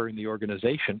occur in the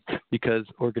organization, because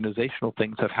organizational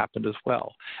things have happened as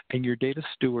well. And your data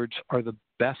stewards are the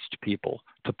best people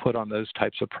to put on those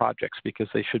types of projects, because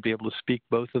they should be able to speak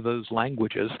both of those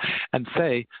languages and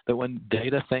say that when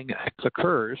data thing X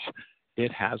occurs,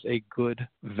 it has a good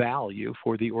value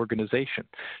for the organization.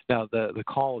 Now, the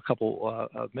call a couple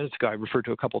of minutes ago I referred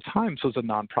to a couple of times was a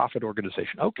nonprofit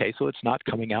organization. Okay, so it's not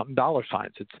coming out in dollar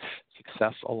signs. It's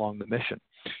success along the mission.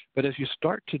 But as you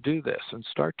start to do this and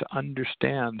start to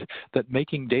understand that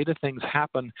making data things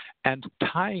happen and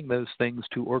tying those things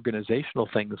to organizational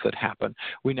things that happen,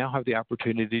 we now have the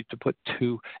opportunity to put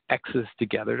two X's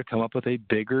together to come up with a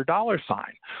bigger dollar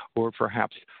sign, or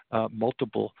perhaps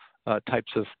multiple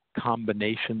types of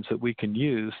combinations that we can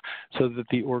use so that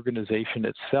the organization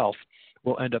itself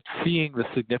will end up seeing the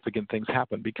significant things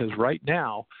happen. Because right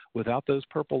now, without those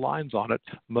purple lines on it,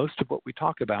 most of what we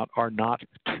talk about are not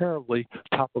terribly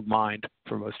top of mind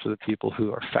for most of the people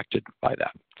who are affected by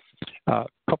that.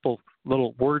 couple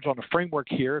little words on a framework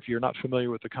here. If you're not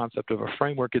familiar with the concept of a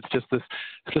framework, it's just this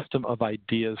system of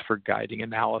ideas for guiding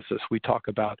analysis. We talk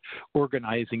about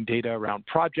organizing data around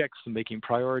projects and making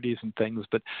priorities and things,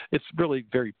 but it's really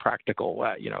very practical.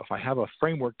 If I have a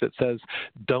framework that says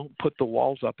don't put the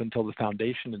walls up until the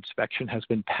foundation inspection has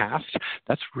been passed,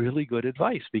 that's really good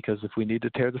advice, because if we need to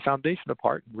tear the foundation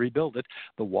apart and rebuild it,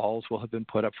 the walls will have been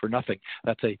put up for nothing.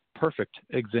 That's a perfect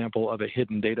example of a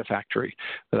hidden data factory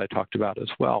that I talked about as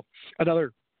well.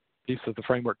 Another piece of the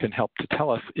framework can help to tell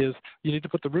us is you need to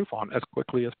put the roof on as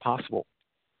quickly as possible,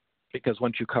 because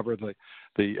once you cover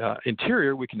the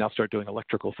interior, we can now start doing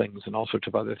electrical things and all sorts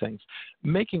of other things.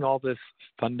 Making all this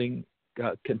funding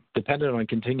dependent on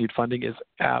continued funding is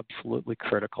absolutely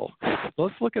critical.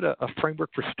 Let's look at a framework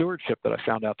for stewardship that I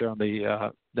found out there on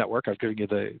the network. I've given you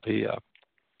the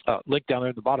link down there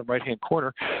in the bottom right-hand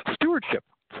corner. Stewardship.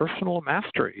 Personal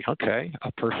mastery, okay,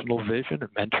 a personal vision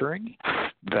and mentoring,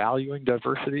 valuing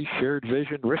diversity, shared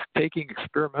vision, risk-taking,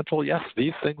 experimental. Yes,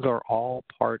 these things are all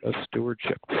part of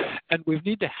stewardship. And we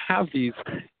need to have these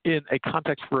in a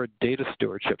context for a data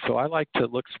stewardship. So I like to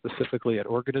look specifically at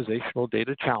organizational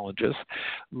data challenges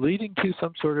leading to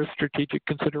some sort of strategic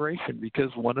consideration, because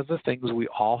one of the things we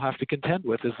all have to contend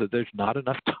with is that there's not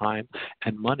enough time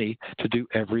and money to do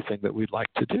everything that we'd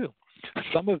like to do.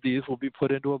 Some of these will be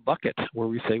put into a bucket where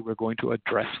we say we're going to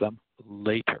address them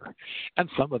later. And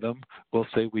some of them will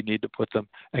say we need to put them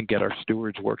and get our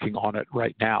stewards working on it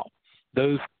right now.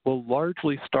 Those will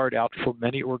largely start out for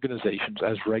many organizations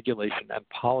as regulation and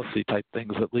policy type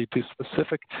things that lead to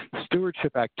specific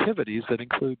stewardship activities that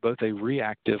include both a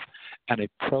reactive and a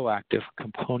proactive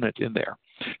component in there.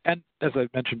 And as I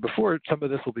mentioned before, some of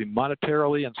this will be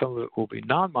monetarily and some of it will be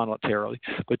non-monetarily,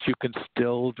 but you can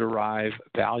still derive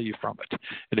value from it.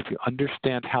 And if you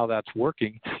understand how that's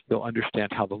working, you'll understand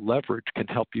how the leverage can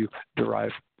help you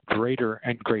derive greater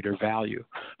and greater value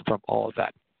from all of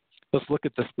that. Let's look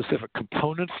at the specific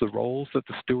components, the roles that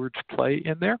the stewards play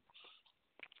in there.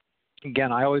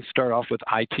 Again, I always start off with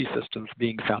IT systems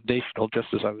being foundational, just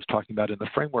as I was talking about in the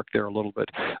framework there a little bit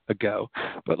ago.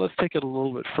 But let's take it a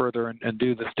little bit further and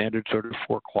do the standard sort of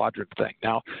 4-quadrant thing.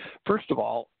 Now, first of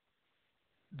all,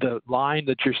 the line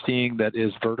that you're seeing that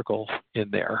is vertical in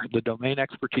there, the domain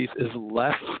expertise is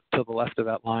less to the left of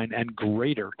that line and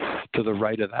greater to the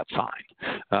right of that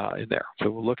sign in there. So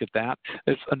we'll look at that.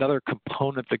 There's another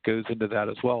component that goes into that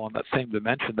as well on that same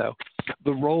dimension, though.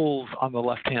 The roles on the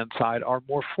left-hand side are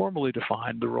more formally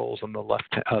defined. The roles on the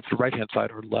the right-hand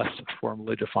side are less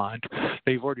formally defined.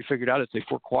 Now, you've already figured out it's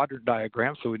a 4-quadrant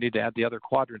diagram, so we need to add the other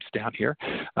quadrants down here.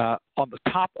 On the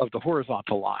top of the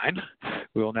horizontal line,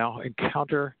 we will now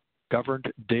encounter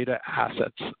governed data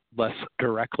assets less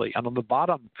directly. And on the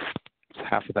bottom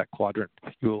half of that quadrant,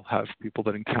 you will have people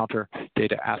that encounter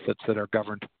data assets that are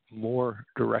governed more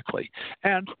directly.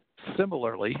 And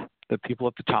similarly, the people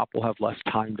at the top will have less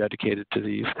time dedicated to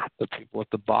these. The people at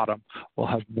the bottom will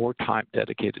have more time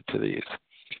dedicated to these.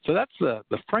 So that's the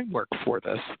framework for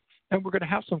this. And we're going to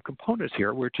have some components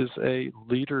here, which is a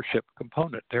leadership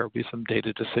component. There will be some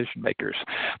data decision makers.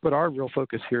 But our real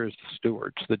focus here is the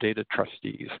stewards, the data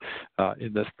trustees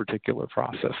in this particular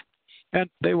process. And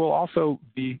they will also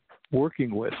be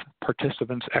working with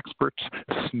participants, experts,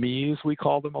 SMEs, we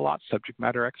call them a lot, subject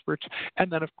matter experts.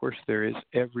 And then, of course, there is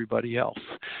everybody else.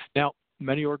 Now,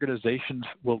 many organizations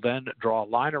will then draw a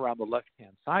line around the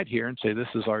left-hand side here and say, this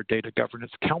is our Data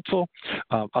Governance Council.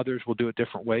 Others will do it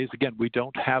different ways. Again, we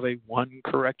don't have a one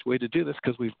correct way to do this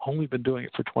because we've only been doing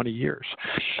it for 20 years.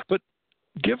 But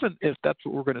given if that's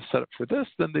what we're going to set up for this,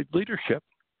 then the leadership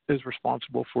is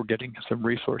responsible for getting some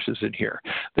resources in here.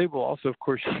 They will also, of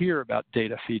course, hear about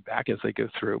data feedback as they go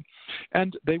through,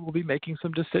 and they will be making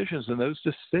some decisions, and those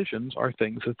decisions are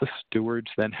things that the stewards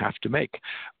then have to make.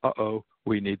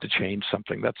 We need to change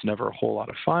something. That's never a whole lot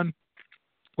of fun,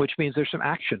 which means there's some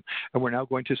action. And we're now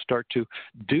going to start to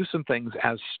do some things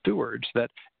as stewards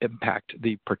that impact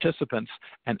the participants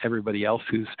and everybody else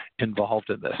who's involved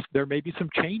in this. There may be some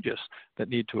changes that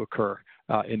need to occur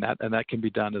in that, and that can be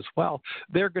done as well.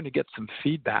 They're going to get some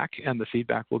feedback, and the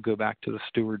feedback will go back to the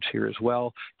stewards here as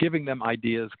well, giving them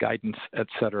ideas, guidance, et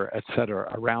cetera,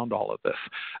 around all of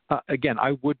this. Again,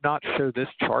 I would not show this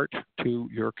chart to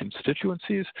your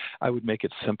constituencies. I would make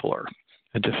it simpler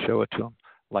and just show it to them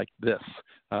like this.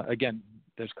 Again,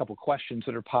 there's a couple questions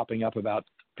that are popping up about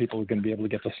people are going to be able to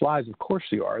get the slides. Of course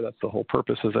you are. That's the whole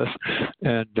purpose of this.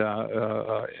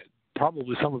 And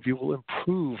probably some of you will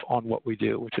improve on what we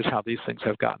do, which is how these things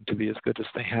have gotten to be as good as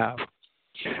they have.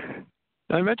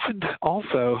 I mentioned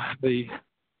also the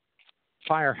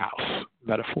firehouse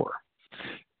metaphor.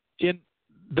 In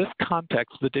this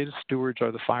context, the data stewards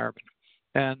are the firemen.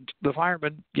 And the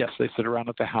firemen, yes, they sit around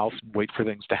at the house and wait for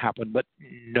things to happen, but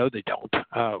no, they don't.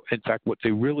 In fact, what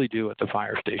they really do at the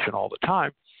fire station all the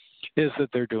time is that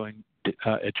they're doing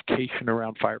education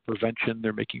around fire prevention.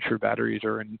 They're making sure batteries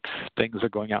are in things. They're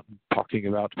going out and talking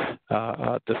about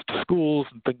this to schools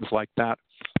and things like that.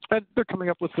 And they're coming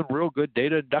up with some real good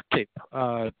data and duct tape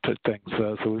to things.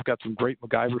 So we've got some great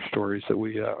MacGyver stories that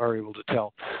we are able to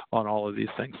tell on all of these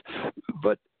things.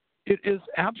 But it is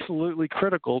absolutely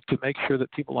critical to make sure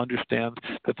that people understand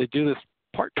that they do this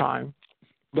part-time,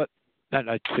 and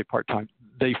I'd say part-time,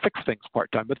 they fix things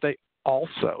part-time, but they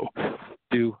also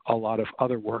do a lot of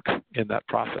other work in that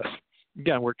process.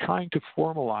 Again, we're trying to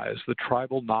formalize the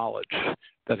tribal knowledge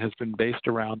that has been based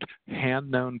around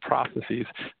hand-known processes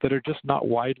that are just not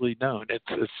widely known.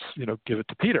 It's give it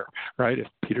to Peter, right? If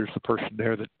Peter's the person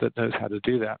there that knows how to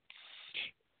do that.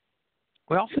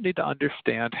 We also need to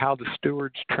understand how the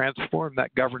stewards transform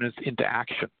that governance into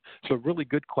action. So a really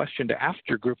good question to ask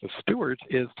your group of stewards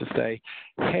is to say,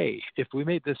 hey, if we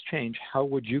made this change, how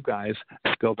would you guys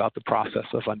go about the process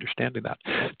of understanding that?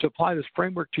 To apply this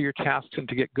framework to your tasks and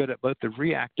to get good at both the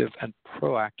reactive and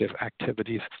proactive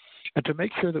activities, and to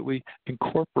make sure that we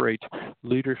incorporate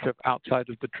leadership outside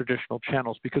of the traditional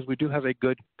channels, because we do have a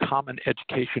good common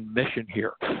education mission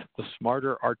here. The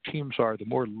smarter our teams are, the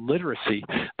more literacy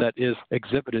that is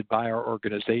exhibited by our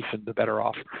organization, the better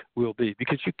off we'll be,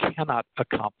 because you cannot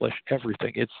accomplish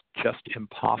everything. It's just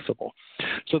impossible.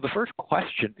 So the first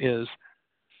question is,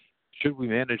 should we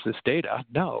manage this data?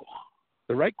 No.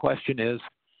 The right question is,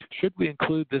 should we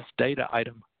include this data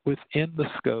item within the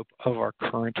scope of our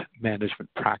current management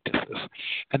practices?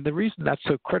 And the reason that's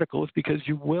so critical is because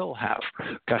you will have,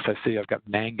 gosh, I see I've got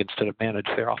mang instead of manage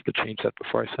there. I'll have to change that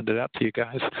before I send it out to you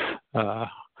guys.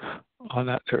 On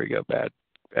that, there we go, bad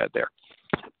there.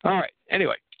 All right,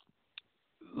 anyway,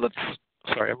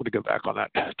 sorry, I'm going to go back on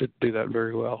that. Didn't do that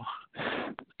very well.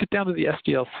 Get down to the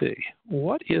SDLC.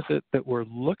 What is it that we're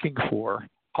looking for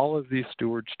all of these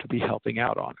stewards to be helping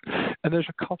out on? And there's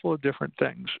a couple of different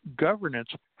things. Governance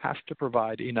has to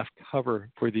provide enough cover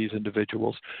for these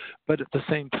individuals, but at the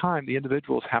same time, the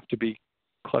individuals have to be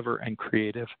clever and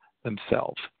creative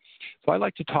themselves. So I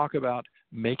like to talk about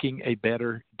making a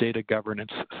better data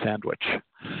governance sandwich.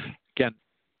 Again,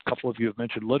 a couple of you have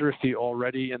mentioned literacy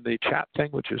already in the chat thing,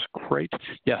 which is great.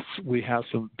 Yes, we have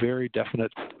some very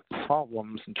definite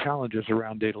problems and challenges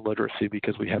around data literacy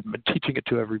because we haven't been teaching it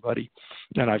to everybody.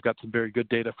 And I've got some very good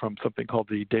data from something called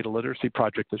the Data Literacy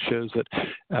Project that shows that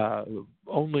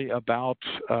only about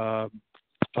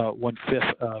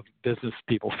 1/5 of business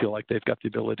people feel like they've got the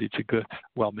ability to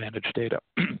well manage data.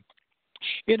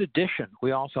 In addition,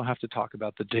 we also have to talk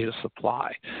about the data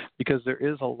supply, because there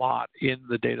is a lot in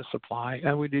the data supply,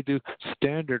 and we need to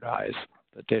standardize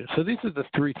the data. So these are the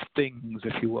three things,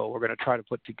 if you will, we're going to try to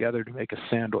put together to make a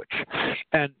sandwich.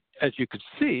 And as you can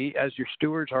see, as your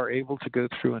stewards are able to go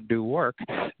through and do work,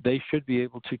 they should be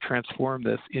able to transform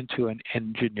this into an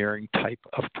engineering type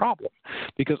of problem,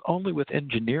 because only with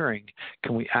engineering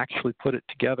can we actually put it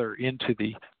together into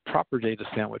the proper data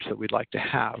sandwich that we'd like to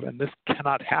have. And this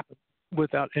cannot happen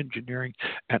without engineering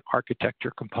and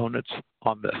architecture components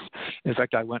on this. In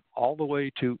fact, I went all the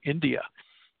way to India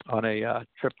on a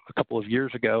trip a couple of years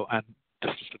ago, and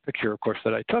this is a picture, of course,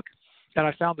 that I took. And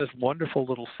I found this wonderful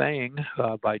little saying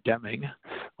by Deming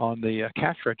on the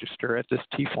cash register at this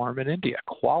tea farm in India: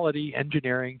 quality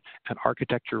engineering and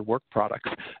architecture work products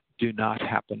do not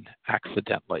happen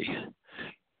accidentally.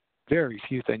 Very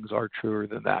few things are truer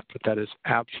than that, but that is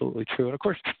absolutely true. And of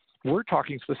course, we're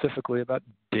talking specifically about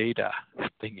data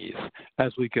thingies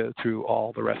as we go through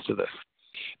all the rest of this.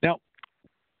 Now,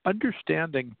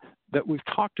 understanding that we've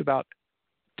talked about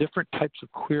different types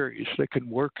of queries that can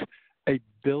work 1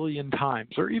 billion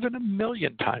times or even 1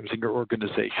 million times in your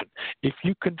organization. If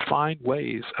you can find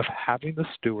ways of having the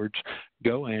stewards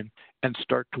go in and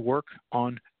start to work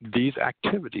on these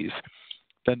activities,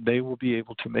 then they will be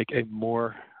able to make a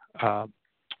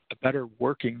better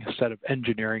working set of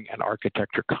engineering and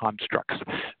architecture constructs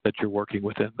that you're working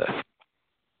within this.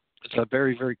 It's a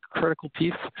very, very critical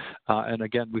piece, and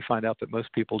again, we find out that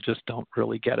most people just don't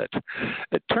really get it.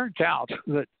 It turns out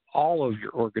that all of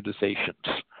your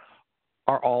organizations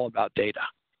are all about data.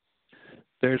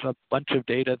 There's a bunch of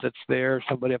data that's there.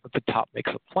 Somebody up at the top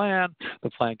makes a plan.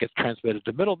 The plan gets transmitted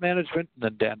to middle management and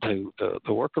then down to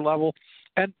the worker level.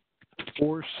 And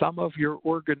for some of your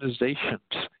organizations,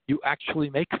 you actually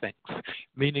make things,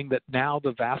 meaning that now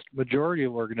the vast majority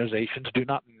of organizations do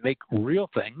not make real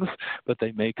things, but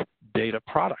they make data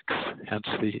products. Hence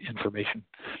the information,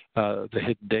 the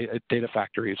hidden data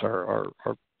factories are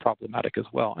problematic as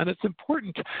well. And it's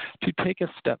important to take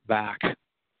a step back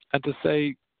and to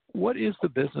say, what is the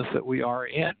business that we are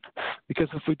in? Because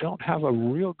if we don't have a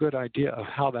real good idea of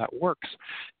how that works,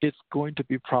 it's going to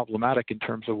be problematic in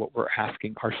terms of what we're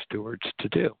asking our stewards to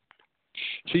do.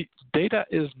 See, data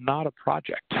is not a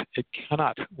project. It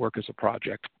cannot work as a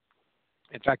project.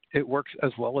 In fact, it works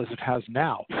as well as it has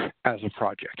now as a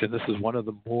project. And this is one of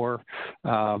the more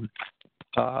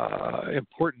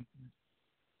important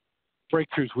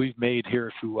breakthroughs we've made here,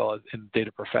 if you will, in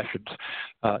data professions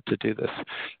to do this.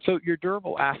 So your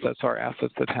durable assets are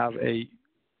assets that have a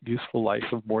useful life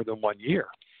of more than 1 year.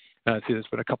 And I see there's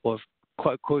been a couple of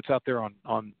quotes out there on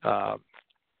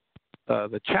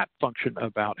the chat function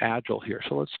about Agile here.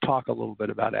 So let's talk a little bit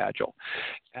about Agile.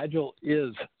 Agile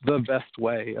is the best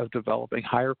way of developing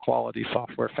higher quality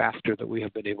software faster that we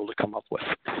have been able to come up with.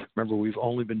 Remember, we've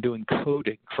only been doing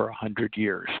coding for 100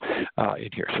 years in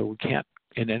here, so we can't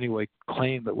in any way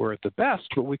claim that we're at the best,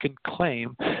 but we can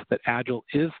claim that Agile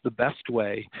is the best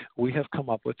way we have come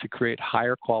up with to create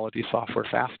higher quality software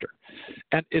faster.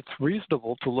 And it's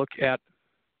reasonable to look at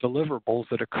deliverables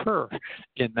that occur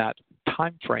in that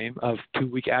time frame of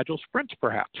 2-week Agile sprints,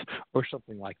 perhaps, or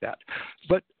something like that.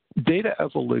 But data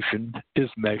evolution is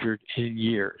measured in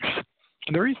years.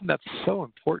 And the reason that's so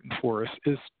important for us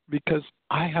is because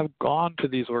I have gone to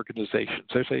these organizations.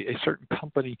 There's a certain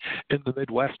company in the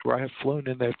Midwest where I have flown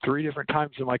in there 3 different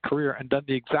times in my career and done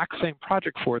the exact same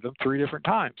project for them 3 different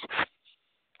times.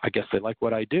 I guess they like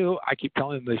what I do. I keep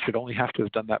telling them they should only have to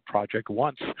have done that project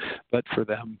once, but for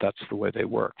them, that's the way they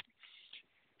work.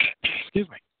 Excuse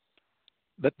me.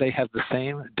 That they have the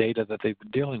same data that they've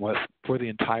been dealing with for the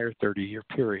entire 30-year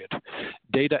period.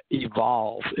 Data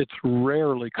evolves. It's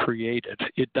rarely created.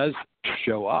 It does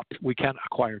show up. We can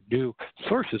acquire new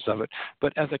sources of it,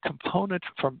 but as a component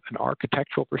from an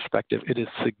architectural perspective, it is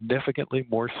significantly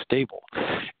more stable.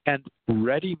 And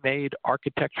ready-made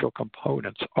architectural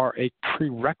components are a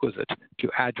prerequisite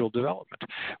to Agile development,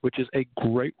 which is a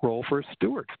great role for a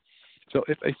steward. So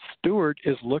if a steward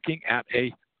is looking at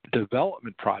a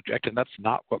development project, and that's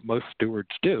not what most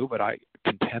stewards do, but I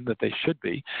contend that they should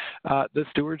be, the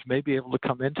stewards may be able to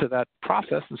come into that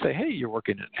process and say, hey, you're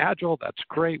working in Agile, that's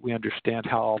great, we understand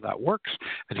how all that works,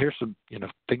 and here's some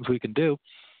things we can do.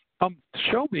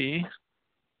 Show me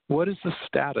what is the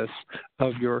status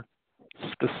of your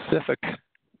specific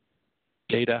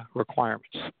data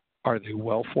requirements. Are they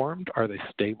well-formed? Are they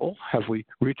stable? Have we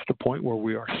reached a point where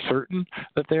we are certain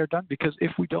that they are done? Because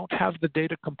if we don't have the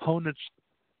data components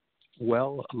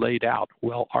well laid out,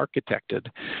 well architected,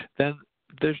 then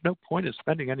there's no point in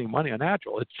spending any money on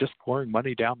Agile. It's just pouring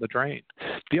money down the drain.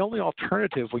 The only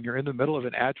alternative when you're in the middle of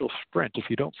an Agile sprint, if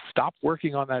you don't stop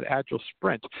working on that Agile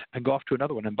sprint and go off to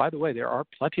another one, and by the way, there are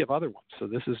plenty of other ones, so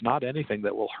this is not anything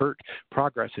that will hurt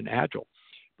progress in Agile.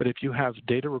 But if you have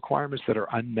data requirements that are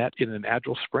unmet in an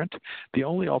Agile sprint, the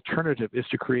only alternative is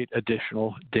to create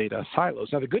additional data silos.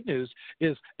 Now, the good news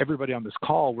is everybody on this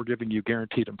call, we're giving you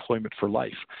guaranteed employment for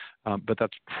life, but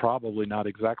that's probably not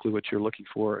exactly what you're looking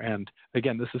for. And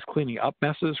again, this is cleaning up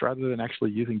messes rather than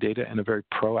actually using data in a very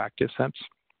proactive sense.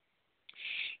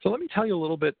 So let me tell you a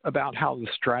little bit about how the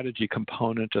strategy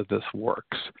component of this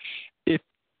works.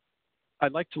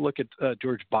 I'd like to look at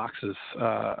George Box's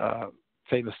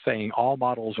famous saying, all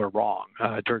models are wrong.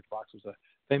 George Box was a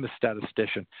famous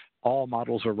statistician. All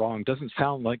models are wrong doesn't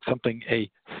sound like something a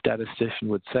statistician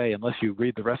would say unless you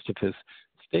read the rest of his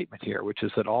statement here, which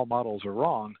is that all models are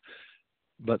wrong,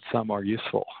 but some are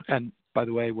useful. And by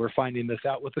the way, we're finding this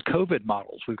out with the COVID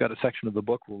models. We've got a section of the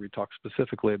book where we talk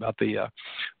specifically about the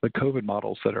COVID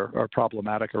models that are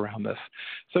problematic around this.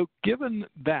 So given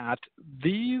that,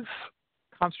 these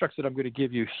constructs that I'm going to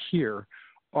give you here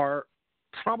are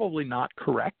probably not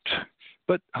correct,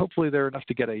 but hopefully they're enough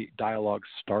to get a dialogue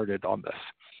started on this.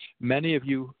 Many of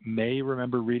you may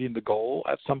remember reading The Goal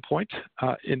at some point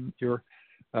in your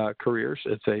careers.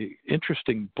 It's an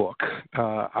interesting book.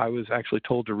 I was actually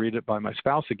told to read it by my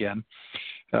spouse again,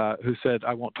 who said,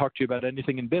 I won't talk to you about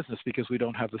anything in business because we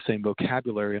don't have the same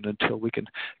vocabulary, and until we can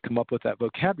come up with that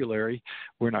vocabulary,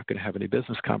 we're not going to have any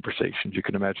business conversations. You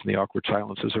can imagine the awkward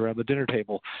silences around the dinner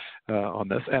table on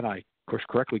this, and I of course,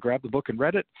 correctly grabbed the book and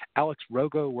read it. Alex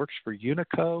Rogo works for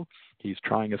Unico. He's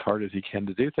trying as hard as he can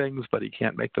to do things, but he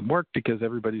can't make them work because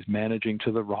everybody's managing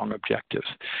to the wrong objectives.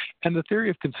 And the theory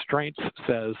of constraints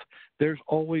says there's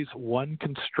always one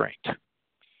constraint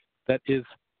that is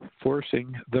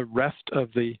forcing the rest of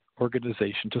the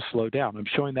organization to slow down. I'm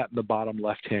showing that in the bottom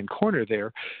left-hand corner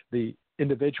there. The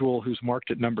individual who's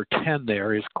marked at number 10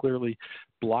 there is clearly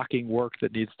blocking work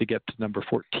that needs to get to number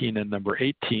 14 and number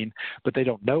 18, but they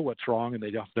don't know what's wrong and they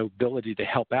don't have no ability to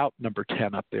help out number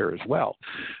 10 up there as well.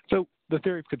 So the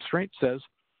theory of constraint says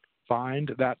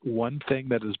find that one thing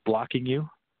that is blocking you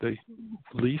the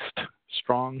least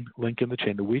strong link in the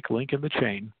chain, the weak link in the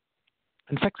chain,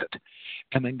 and fix it.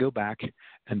 And then go back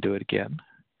and do it again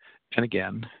and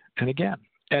again and again.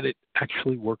 And it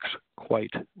actually works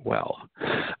quite well.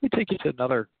 Let me take you to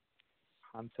another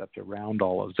concept around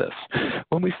all of this.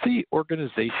 When we see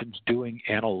organizations doing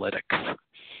analytics,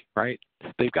 right,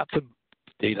 they've got some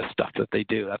data stuff that they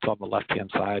do. That's on the left-hand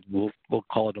side. We'll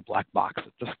call it a black box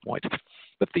at this point.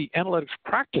 But the analytics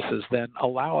practices then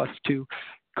allow us to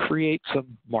create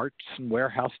some marts and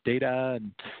warehouse data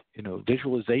and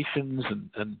visualizations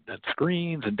and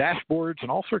screens and dashboards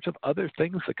and all sorts of other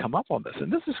things that come up on this.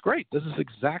 And this is great. This is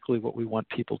exactly what we want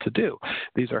people to do.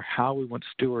 These are how we want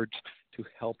stewards to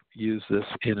help use this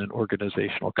in an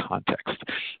organizational context.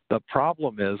 The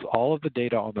problem is all of the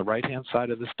data on the right-hand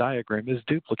side of this diagram is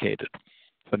duplicated.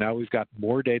 So now we've got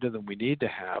more data than we need to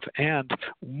have. And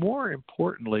more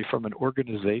importantly, from an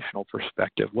organizational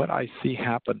perspective, what I see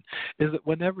happen is that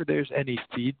whenever there's any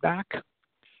feedback,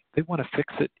 they want to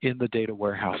fix it in the data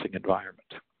warehousing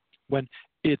environment. When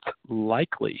it's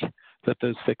likely that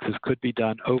those fixes could be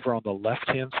done over on the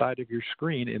left-hand side of your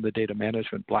screen in the data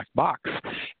management black box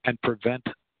and prevent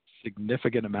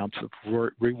significant amounts of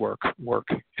rework, work,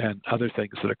 and other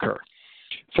things that occur.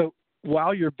 So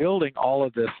while you're building all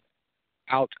of this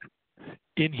out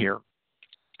in here,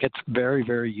 it's very,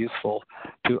 very useful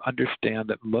to understand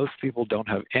that most people don't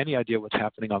have any idea what's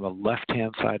happening on the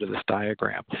left-hand side of this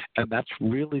diagram, and that's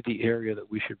really the area that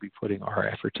we should be putting our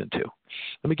efforts into.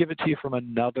 Let me give it to you from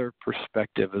another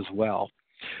perspective as well.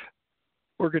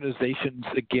 Organizations,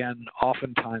 again,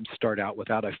 oftentimes start out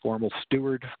without a formal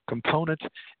steward component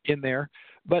in there,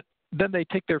 but then they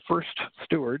take their first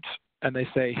stewards and they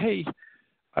say, hey,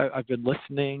 I've been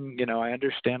listening, I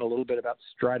understand a little bit about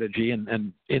strategy,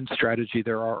 and in strategy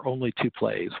there are only two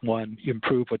plays. One,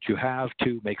 improve what you have.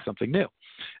 Two, make something new.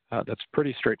 That's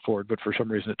pretty straightforward, but for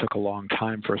some reason it took a long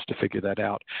time for us to figure that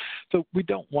out. So we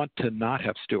don't want to not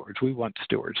have stewards. We want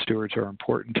stewards. Stewards are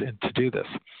important to do this.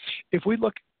 If we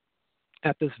look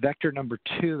at this vector number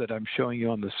 2 that I'm showing you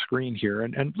on the screen here,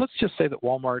 and let's just say that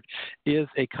Walmart is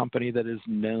a company that is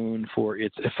known for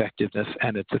its effectiveness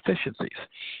and its efficiencies.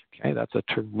 Okay, that's a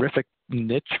terrific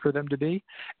niche for them to be.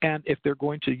 And if they're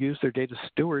going to use their data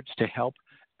stewards to help,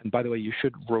 and by the way, you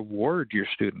should reward your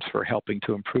students for helping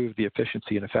to improve the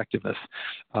efficiency and effectiveness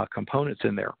components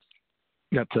in there.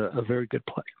 That's a very good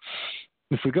play.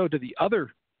 If we go to the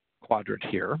other quadrant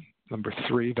here, number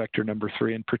 3, vector number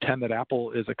 3, and pretend that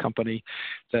Apple is a company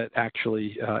that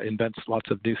actually invents lots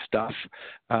of new stuff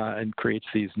and creates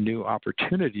these new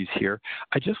opportunities here.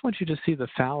 I just want you to see the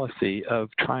fallacy of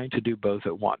trying to do both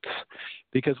at once,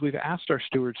 because we've asked our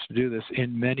stewards to do this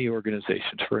in many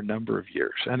organizations for a number of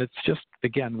years, and it's just,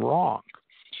 again, wrong.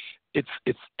 It's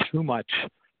too much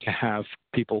to have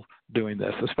people doing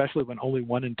this, especially when only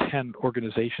 1 in 10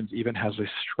 organizations even has a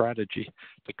strategy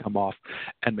to come off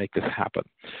and make this happen.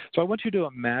 So I want you to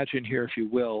imagine here, if you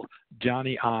will,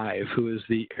 Johnny Ive, who is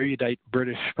the erudite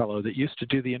British fellow that used to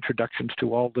do the introductions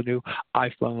to all the new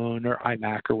iPhone or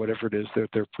iMac or whatever it is that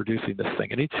they're producing this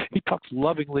thing. And he talks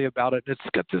lovingly about it, and it's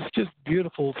got this just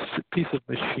beautiful piece of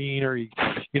machinery,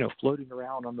 floating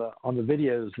around on the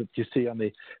videos that you see on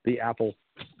the Apple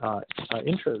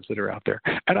intros that are out there.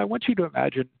 And I want you to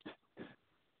imagine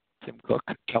Tim Cook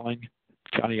telling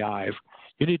Johnny Ive,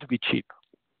 you need to be cheap.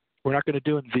 We're not going to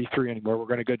do it in V3 anymore. We're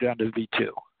going to go down to V2,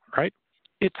 right?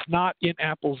 It's not in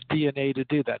Apple's DNA to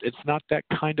do that. It's not that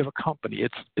kind of a company.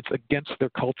 It's against their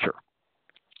culture.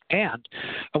 And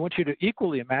I want you to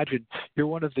equally imagine you're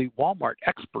one of the Walmart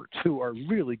experts who are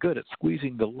really good at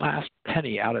squeezing the last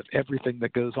penny out of everything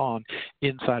that goes on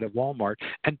inside of Walmart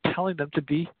and telling them to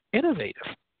be innovative.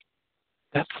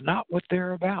 That's not what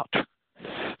they're about.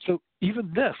 So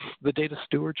even this, the data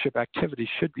stewardship activity,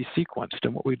 should be sequenced.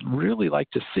 And what we'd really like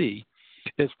to see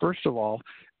is, first of all,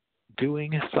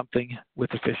 doing something with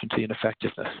efficiency and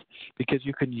effectiveness, because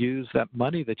you can use that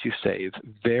money that you save,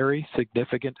 very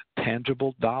significant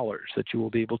tangible dollars that you will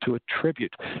be able to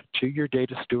attribute to your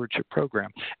data stewardship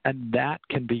program, and that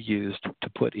can be used to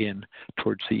put in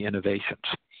towards the innovations.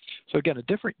 So again, a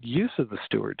different use of the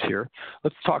stewards here.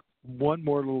 Let's talk one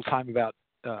more little time about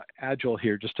Agile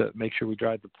here, just to make sure we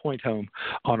drive the point home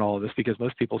on all of this, because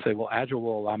most people say, well, Agile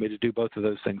will allow me to do both of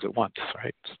those things at once,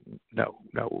 right? No,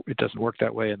 it doesn't work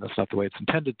that way, and that's not the way it's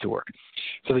intended to work.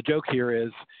 So the joke here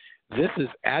is, this is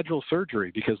Agile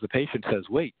surgery, because the patient says,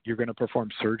 wait, you're going to perform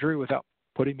surgery without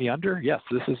putting me under? Yes,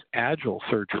 this is Agile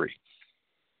surgery.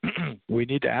 We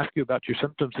need to ask you about your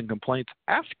symptoms and complaints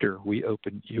after we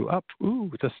open you up.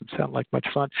 Ooh, it doesn't sound like much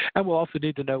fun. And we'll also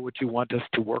need to know what you want us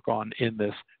to work on in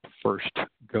this first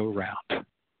go-round. Let's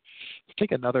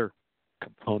take another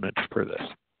component for this.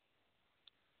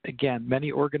 again,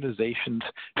 many organizations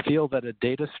feel that a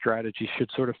data strategy should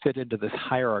sort of fit into this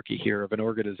hierarchy here of an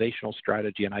organizational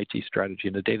strategy, an IT strategy,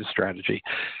 and a data strategy.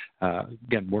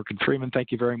 Again, Morgan Freeman,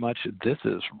 thank you very much. This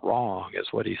is wrong, is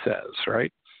what he says,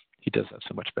 right? He does that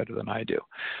so much better than I do.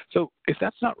 So if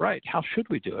that's not right, how should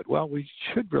we do it? Well, we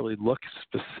should really look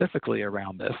specifically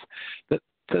around this that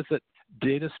says that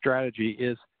data strategy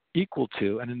is equal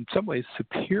to and in some ways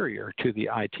superior to the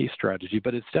IT strategy,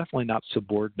 but it's definitely not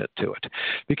subordinate to it.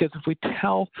 Because if we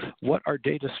tell what our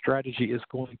data strategy is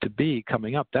going to be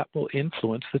coming up, that will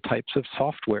influence the types of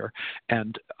software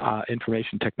and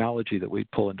information technology that we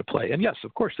pull into play. And yes,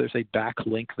 of course, there's a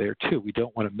backlink there too. We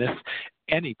don't want to miss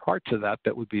any parts of that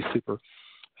would be super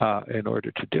in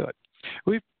order to do it.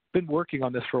 We've been working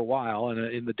on this for a while, and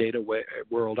in the data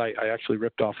world, I actually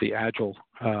ripped off the Agile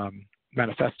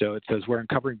manifesto. It says, we're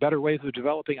uncovering better ways of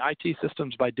developing IT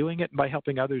systems by doing it and by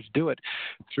helping others do it.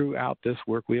 Throughout this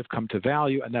work, we have come to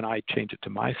value, and then I change it to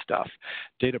my stuff.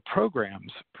 Data programs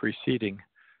preceding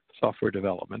software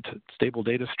development, stable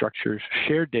data structures,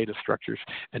 shared data structures,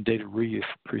 and data reuse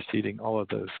preceding all of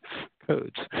those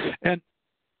codes. And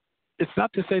it's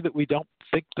not to say that we don't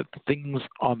think that the things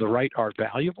on the right are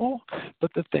valuable,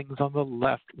 but the things on the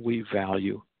left we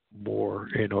value more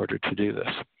in order to do this.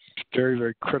 Very,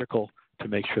 very critical to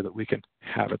make sure that we can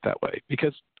have it that way.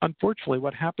 Because unfortunately,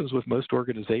 what happens with most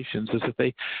organizations is that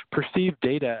they perceive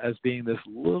data as being this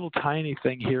little tiny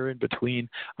thing here in between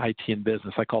IT and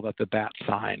business. I call that the bat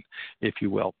sign, if you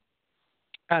will.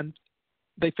 And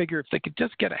they figure if they could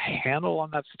just get a handle on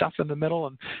that stuff in the middle,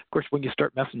 and of course, when you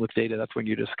start messing with data, that's when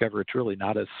you discover it's really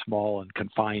not as small and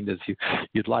confined as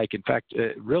you'd like. In fact,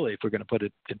 really, if we're going to put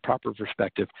it in proper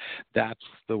perspective, that's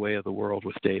the way of the world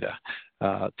with data.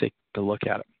 Take a look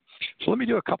at it. So let me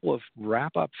do a couple of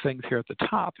wrap-up things here at the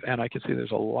top, and I can see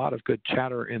there's a lot of good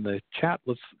chatter in the chat.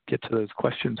 Let's get to those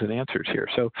questions and answers here.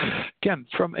 So again,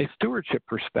 from a stewardship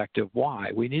perspective, why?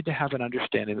 We need to have an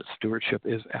understanding that stewardship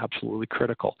is absolutely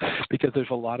critical because there's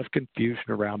a lot of confusion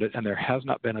around it, and there has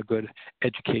not been a good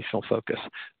educational focus.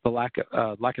 The lack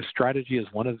of strategy is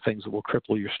one of the things that will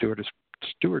cripple your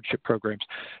stewardship programs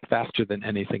faster than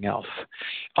anything else.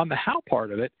 On the how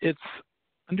part of it, it's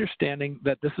understanding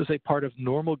that this is a part of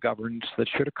normal governance that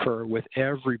should occur with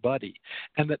everybody,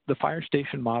 and that the fire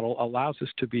station model allows us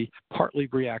to be partly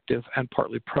reactive and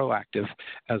partly proactive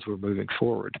as we're moving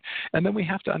forward. And then we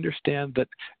have to understand that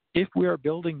if we are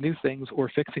building new things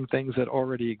or fixing things that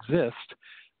already exist,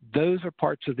 those are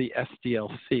parts of the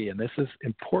SDLC, and this is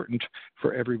important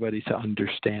for everybody to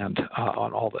understand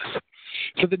on all this.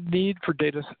 So the need for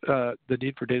data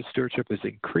stewardship is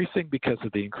increasing because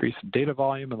of the increase in data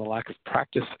volume and the lack of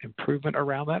practice improvement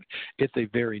around that. It's a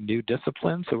very new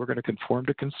discipline, so we're going to conform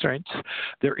to constraints.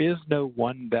 There is no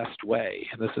one best way,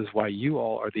 and this is why you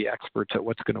all are the experts at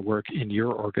what's going to work in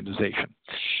your organization.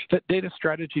 That data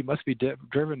strategy must be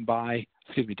driven by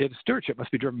data stewardship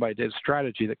must be driven by a data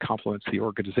strategy that complements the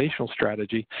organizational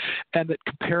strategy, and that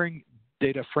comparing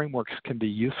data frameworks can be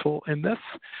useful in this.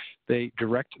 They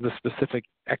direct the specific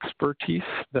expertise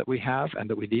that we have and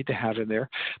that we need to have in there,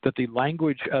 that the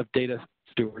language of data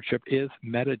stewardship is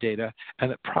metadata,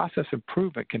 and that process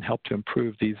improvement can help to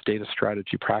improve these data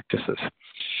strategy practices.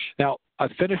 Now,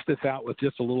 I've finished this out with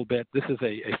just a little bit. This is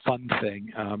a fun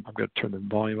thing. I'm going to turn the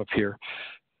volume up here.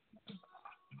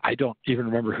 I don't even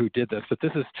remember who did this, but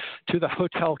this is to the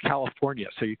Hotel California,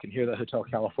 so you can hear the Hotel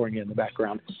California in the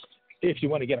background. If you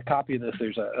want to get a copy of this,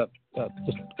 there's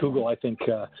just Google, I think,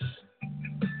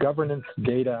 governance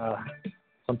data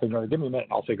something or other. Give me a minute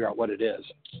and I'll figure out what it is.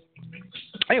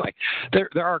 Anyway, there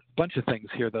are a bunch of things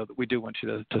here, though, that we do want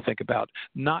you to think about.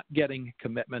 Not getting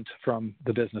commitment from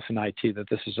the business and IT that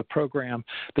this is a program,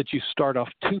 that you start off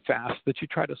too fast, that you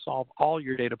try to solve all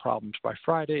your data problems by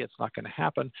Friday. It's not going to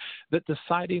happen. That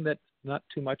deciding that not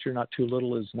too much or not too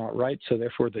little is not right, so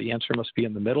therefore the answer must be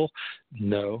in the middle.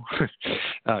 No.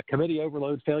 Committee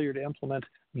overload, failure to implement,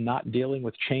 not dealing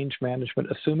with change management,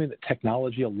 assuming that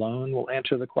technology alone will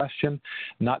answer the question,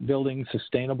 not building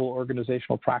sustainable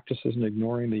organizational practices and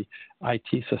ignoring the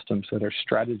IT systems that are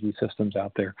strategy systems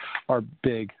out there are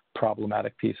big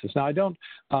problematic pieces. Now, I don't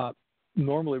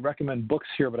normally recommend books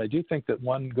here, but I do think that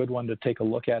one good one to take a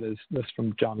look at is this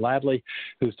from John Ladley,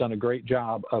 who's done a great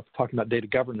job of talking about data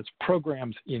governance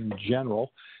programs in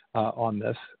general on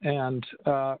this. And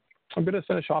I'm going to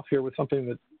finish off here with something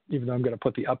that, even though I'm going to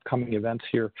put the upcoming events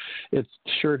here, it's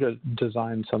sure to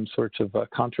design some sorts of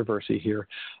controversy here.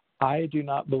 I do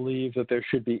not believe that there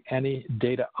should be any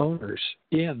data owners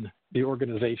in the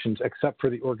organizations except for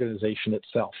the organization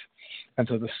itself. And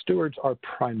so the stewards are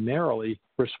primarily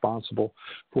responsible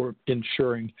for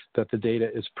ensuring that the data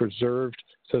is preserved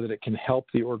so that it can help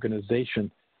the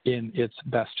organization in its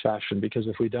best fashion, because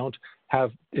if we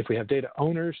have data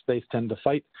owners, they tend to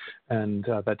fight, and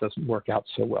that doesn't work out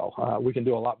so well. We can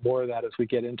do a lot more of that as we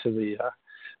get into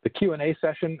the Q&A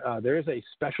session. There is a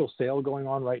special sale going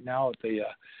on right now at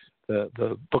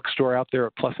the bookstore out there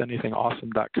at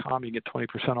plusanythingawesome.com. You get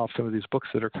 20% off some of these books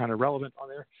that are kind of relevant on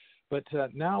there. But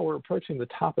now we're approaching the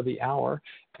top of the hour,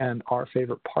 and our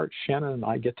favorite part, Shannon and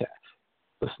I get to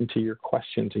listen to your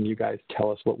questions, and you guys tell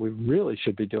us what we really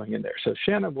should be doing in there. So,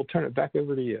 Shannon, we'll turn it back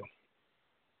over to you.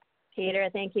 Peter,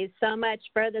 thank you so much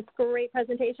for this great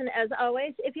presentation. As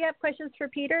always, if you have questions for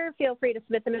Peter, feel free to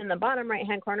submit them in the bottom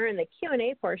right-hand corner in the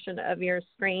Q&A portion of your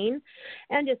screen.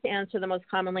 And just to answer the most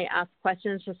commonly asked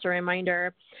questions, just a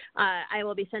reminder, I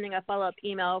will be sending a follow-up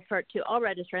email to all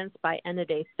registrants by end of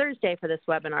day Thursday for this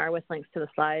webinar with links to the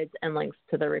slides and links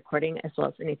to the recording, as well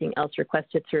as anything else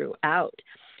requested throughout.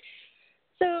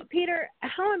 So, Peter,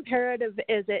 how imperative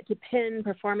is it to pin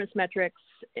performance metrics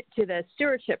to the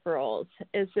stewardship roles?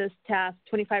 Is this task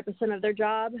 25% of their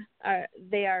job?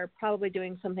 They are probably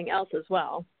doing something else as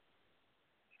well.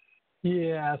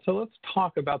 Yeah, so let's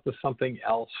talk about the something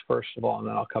else first of all, and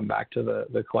then I'll come back to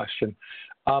the question.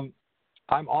 I'm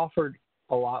offered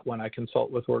a lot when I consult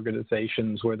with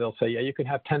organizations where they'll say, yeah, you can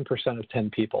have 10% of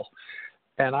 10 people.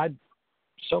 And I'd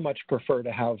so much prefer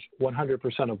to have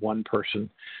 100% of one person,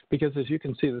 because as you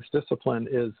can see, this discipline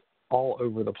is all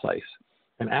over the place.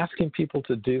 And asking people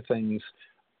to do things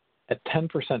at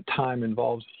 10% time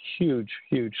involves huge,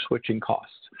 huge switching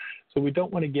costs. So we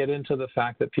don't want to get into the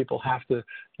fact that people have to,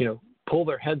 pull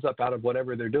their heads up out of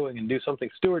whatever they're doing and do something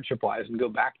stewardship-wise and go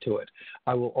back to it.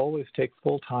 I will always take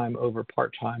full-time over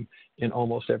part-time in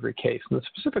almost every case. And the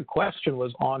specific question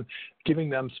was on giving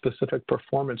them specific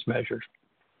performance measures.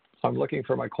 I'm looking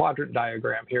for my quadrant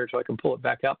diagram here so I can pull it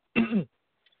back up.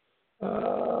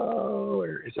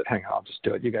 Where is it? Hang on, I'll just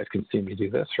do it. You guys can see me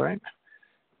do this, right?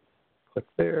 Click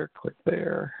there,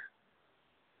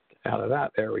 get out of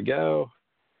that. There we go.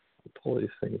 Pull these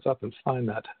things up and find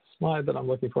that slide that I'm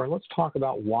looking for. And let's talk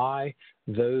about why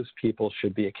those people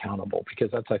should be accountable, because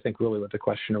that's, I think, really what the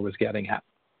questioner was getting at.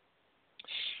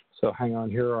 So hang on,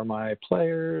 here are my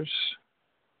players.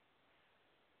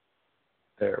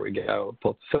 There we go.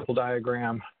 Pull the simple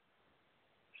diagram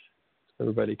so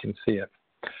everybody can see it.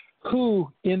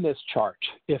 Who in this chart,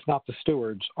 if not the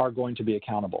stewards, are going to be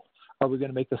accountable? Are we going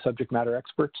to make the subject matter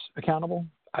experts accountable?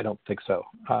 I don't think so.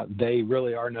 They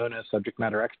really are known as subject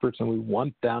matter experts, and we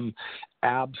want them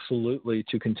absolutely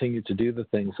to continue to do the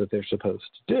things that they're supposed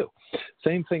to do.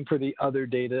 Same thing for the other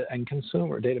data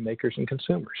makers and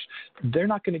consumers. They're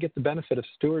not going to get the benefit of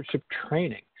stewardship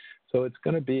training. So it's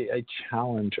going to be a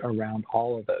challenge around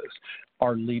all of those.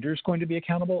 Are leaders going to be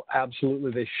accountable?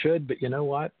 Absolutely, they should. But you know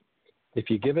what? If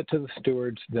you give it to the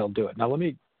stewards, they'll do it. Now, let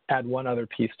me add one other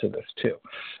piece to this, too.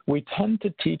 We tend to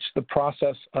teach the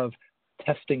process of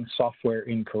testing software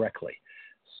incorrectly.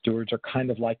 Stewards are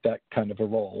kind of like that kind of a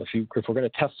role. If we're going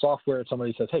to test software,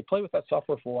 somebody says, hey, play with that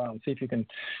software for a while and see if you can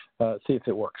see if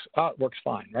it works. It works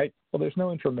fine, right? Well, there's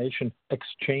no information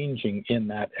exchanging in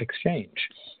that exchange.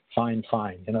 Fine.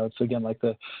 It's again like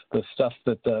the stuff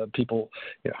that people,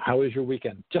 how was your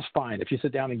weekend? Just fine. If you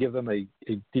sit down and give them a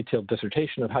detailed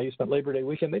dissertation of how you spent Labor Day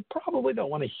weekend, they probably don't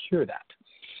want to hear that.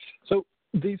 So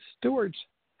these stewards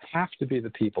have to be the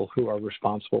people who are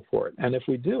responsible for it. And if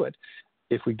we do it,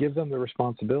 if we give them the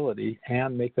responsibility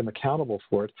and make them accountable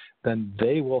for it, then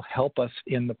they will help us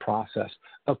in the process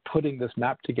of putting this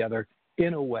map together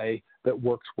in a way that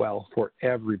works well for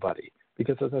everybody.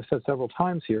 Because as I've said several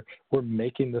times here, we're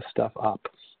making this stuff up.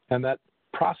 And that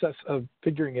process of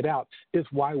figuring it out is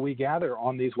why we gather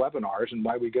on these webinars and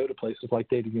why we go to places like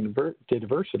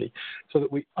DATAVERSITY, so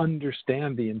that we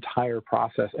understand the entire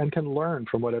process and can learn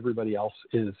from what everybody else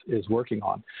is working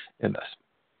on in this.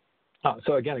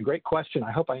 So again, a great question.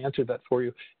 I hope I answered that for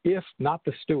you. If not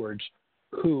the stewards,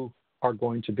 who are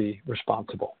going to be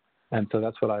responsible? And so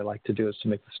that's what I like to do, is to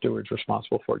make the stewards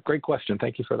responsible for it. Great question.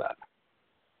 Thank you for that.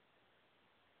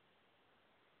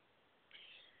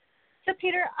 So,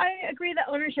 Peter, I agree that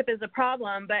ownership is a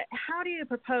problem, but how do you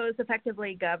propose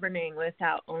effectively governing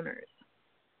without owners?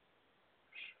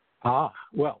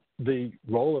 Well, the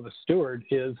role of a steward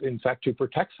is, in fact, to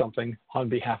protect something on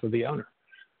behalf of the owner.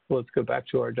 Let's go back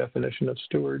to our definition of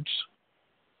stewards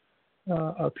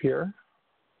up here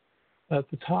at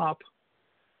the top.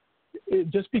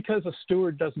 Just because a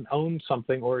steward doesn't own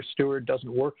something or a steward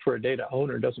doesn't work for a data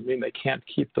owner doesn't mean they can't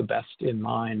keep the best in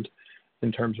mind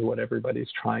in terms of what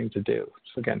everybody's trying to do.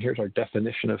 So again, here's our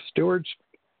definition of stewards.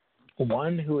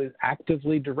 One who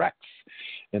actively directs,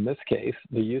 in this case,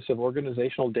 the use of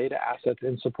organizational data assets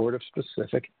in support of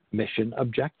specific mission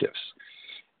objectives.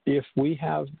 If we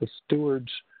have the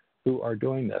stewards who are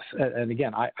doing this. And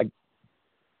again,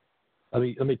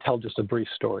 let me tell just a brief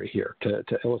story here to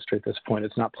illustrate this point.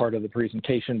 It's not part of the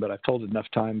presentation, but I've told it enough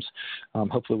times.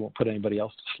 Hopefully it won't put anybody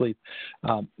else to sleep.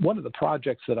 One of the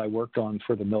projects that I worked on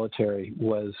for the military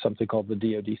was something called the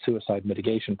DoD Suicide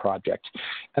Mitigation Project.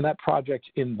 And that project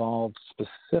involved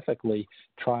specifically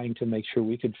trying to make sure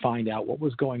we could find out what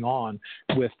was going on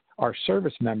with our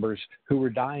service members who were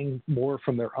dying more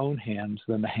from their own hands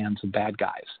than the hands of bad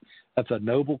guys. That's a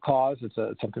noble cause. It's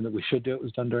something that we should do. It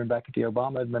was done back at the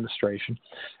Obama administration.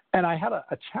 And I had a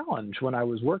challenge when I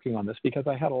was working on this because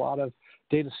I had a lot of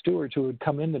data stewards who would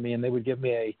come into me and they would give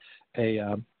me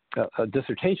a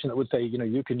dissertation that would say,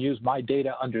 you can use my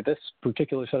data under this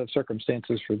particular set of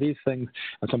circumstances for these things.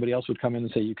 And somebody else would come in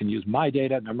and say, you can use my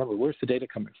data. Now remember, where's the data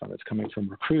coming from? It's coming from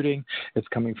recruiting. It's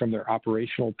coming from their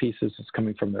operational pieces. It's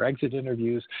coming from their exit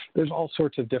interviews. There's all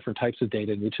sorts of different types of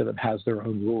data, and each of them has their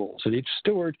own rules. And each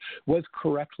steward was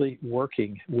correctly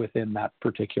working within that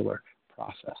particular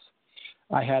process.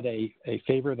 I had a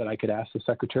favor that I could ask the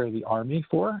Secretary of the Army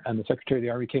for, and the Secretary of the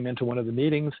Army came into one of the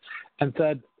meetings and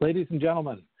said, ladies and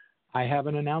gentlemen, I have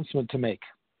an announcement to make.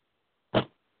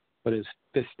 Put his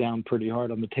fist down pretty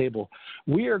hard on the table.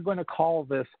 We are going to call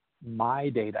this my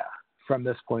data from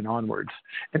this point onwards.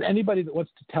 And anybody that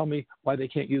wants to tell me why they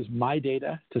can't use my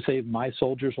data to save my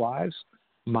soldiers' lives,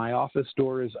 my office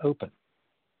door is open.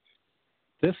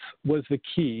 This was the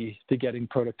key to getting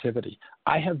productivity.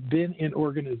 I have been in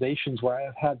organizations where I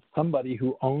have had somebody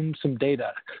who owned some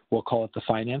data, we'll call it the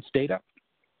finance data,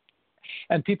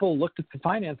 and people looked at the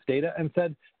finance data and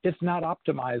said, it's not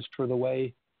optimized for the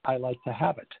way I like to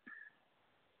have it.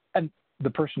 And the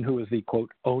person who was the,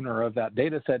 quote, owner of that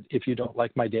data said, if you don't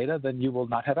like my data, then you will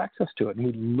not have access to it. And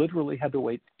we literally had to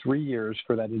wait 3 years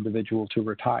for that individual to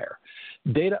retire.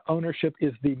 Data ownership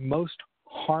is the most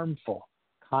harmful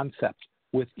concept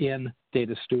within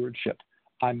data stewardship.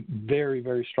 I'm very,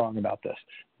 very strong about this.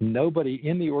 Nobody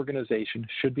in the organization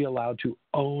should be allowed to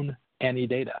own any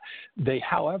data. They,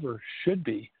 however, should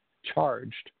be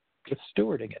charged with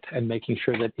stewarding it and making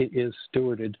sure that it is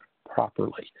stewarded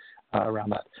properly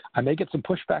around that. I may get some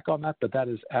pushback on that, but that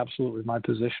is absolutely my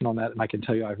position on that. And I can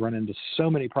tell you I've run into so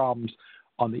many problems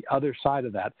on the other side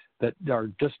of that that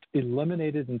are just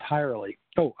eliminated entirely.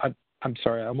 Oh, I'm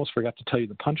sorry, I almost forgot to tell you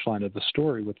the punchline of the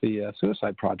story with the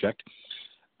suicide project.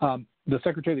 The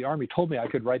Secretary of the Army told me I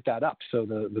could write that up. So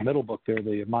the middle book there,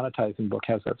 the monetizing book,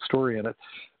 has that story in it.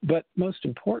 But most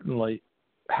importantly,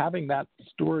 having that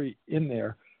story in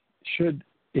there should,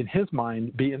 in his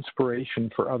mind, be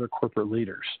inspiration for other corporate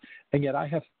leaders. And yet I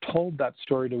have told that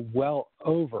story to well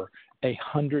over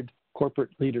 100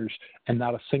 corporate leaders, and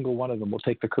not a single one of them will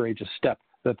take the courageous step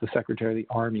that the Secretary of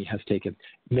the Army has taken.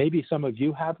 Maybe some of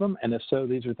you have them, and if so,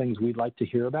 these are things we'd like to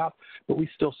hear about, but we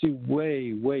still see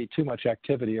way, way too much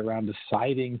activity around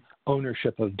deciding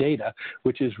ownership of data,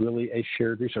 which is really a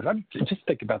shared resource. Just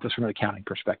think about this from an accounting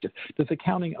perspective. Does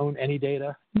accounting own any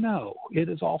data? No, it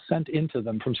is all sent into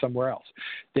them from somewhere else.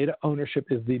 Data ownership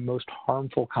is the most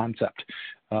harmful concept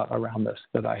around this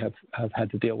that I have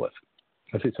had to deal with.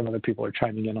 I see some other people are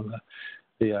chiming in on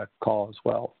the call as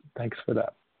well. Thanks for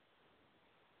that.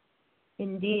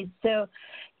 Indeed. So,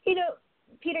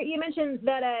 Peter, you mentioned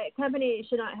that a company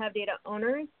should not have data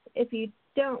owners. If you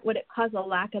don't, would it cause a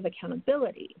lack of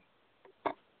accountability?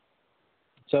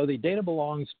 So the data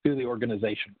belongs to the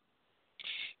organization.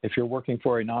 If you're working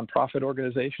for a nonprofit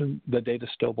organization, the data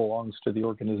still belongs to the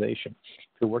organization.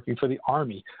 If you're working for the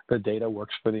Army, the data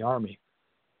works for the Army.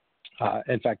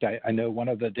 In fact, I know one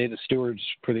of the data stewards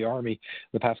for the Army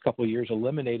the past couple of years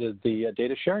eliminated the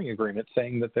data sharing agreement,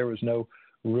 saying that there was no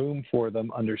room for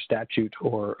them under statute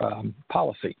or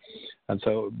policy. And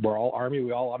so we're all Army.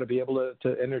 We all ought to be able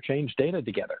to interchange data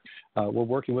together. We're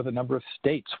working with a number of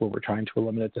states where we're trying to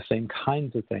eliminate the same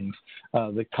kinds of things.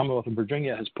 The Commonwealth of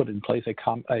Virginia has put in place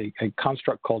a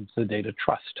construct called the Data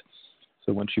Trust.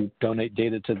 So once you donate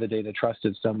data to the Data Trust,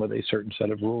 it's done with a certain set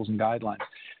of rules and guidelines.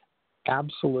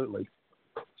 Absolutely.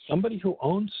 Somebody who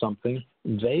owns something,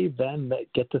 they then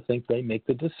get to think they make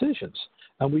the decisions.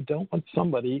 And we don't want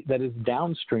somebody that is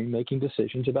downstream making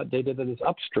decisions about data that is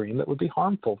upstream that would be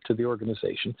harmful to the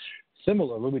organization.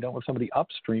 Similarly, we don't want somebody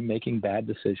upstream making bad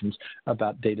decisions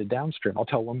about data downstream. I'll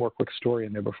tell one more quick story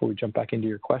in there before we jump back into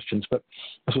your questions. But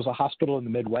this was a hospital in the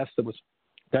Midwest that was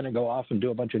going to go off and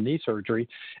do a bunch of knee surgery.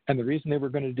 And the reason they were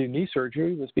going to do knee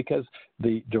surgery was because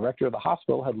the director of the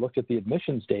hospital had looked at the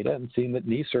admissions data and seen that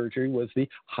knee surgery was the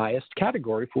highest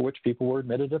category for which people were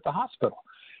admitted at the hospital.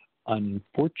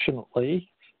 Unfortunately,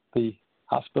 the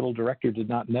hospital director did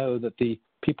not know that the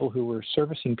people who were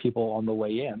servicing people on the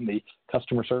way in, the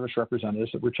customer service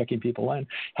representatives that were checking people in,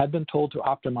 had been told to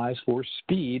optimize for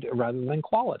speed rather than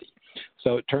quality.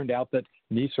 So it turned out that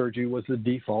knee surgery was the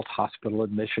default hospital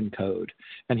admission code.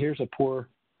 And here's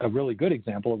a really good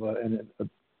example of a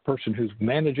person who's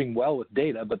managing well with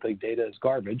data, but the data is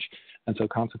garbage. And so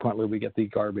consequently, we get the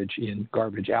garbage in,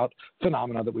 garbage out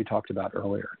phenomena that we talked about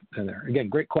earlier in there. Again,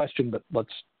 great question, but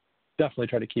let's definitely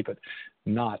try to keep it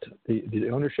not. The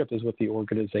ownership is with the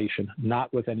organization,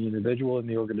 not with any individual in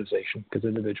the organization, because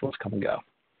individuals come and go.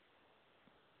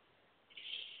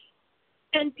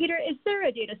 And Peter, is there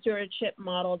a data stewardship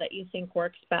model that you think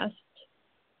works best?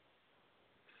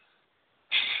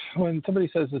 When somebody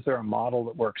says, is there a model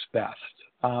that works best?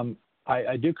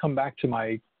 I do come back to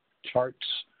my charts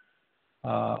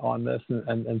on this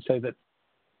and say that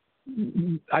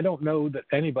I don't know that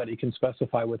anybody can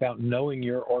specify without knowing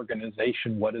your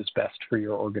organization what is best for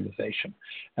your organization.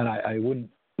 And I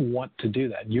wouldn't want to do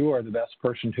that. You are the best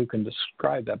person who can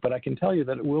describe that. But I can tell you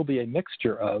that it will be a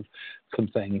mixture of some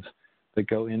things that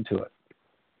go into it.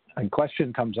 A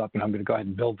question comes up, and I'm going to go ahead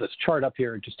and build this chart up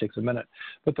here. It just takes a minute.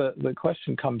 But the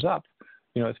question comes up,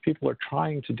 as people are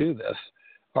trying to do this,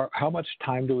 how much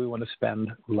time do we want to spend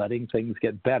letting things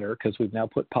get better, because we've now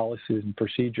put policies and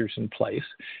procedures in place.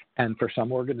 And for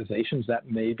some organizations, that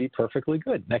may be perfectly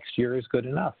good. Next year is good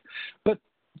enough. But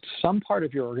some part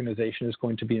of your organization is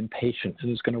going to be impatient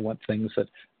and is going to want things that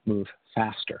move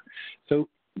faster. So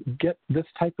get this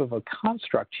type of a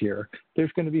construct here.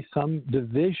 There's going to be some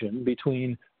division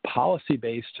between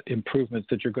policy-based improvements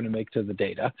that you're going to make to the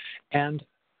data and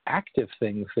active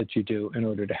things that you do in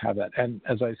order to have that. And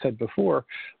as I said before,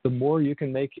 the more you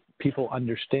can make people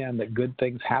understand that good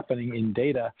things happening in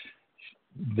data,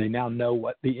 they now know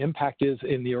what the impact is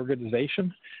in the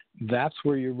organization, that's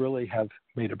where you really have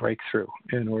made a breakthrough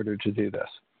in order to do this.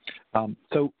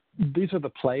 So these are the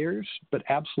players, but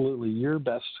absolutely you're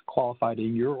best qualified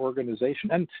in your organization.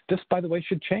 And this, by the way,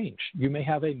 should change. You may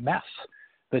have a mess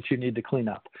that you need to clean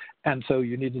up. And so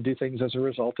you need to do things as a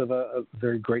result of a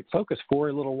very great focus for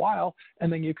a little while, and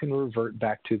then you can revert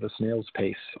back to the snail's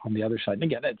pace on the other side. And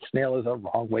again, snail is a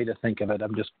wrong way to think of it.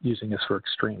 I'm just using this for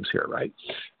extremes here, right?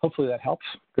 Hopefully that helps.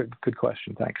 Good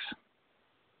question. Thanks.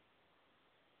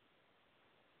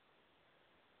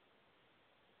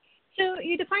 So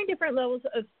you define different levels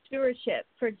of stewardship,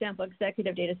 for example,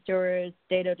 executive data stewards,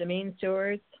 data domain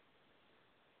stewards.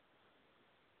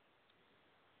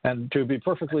 And to be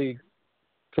perfectly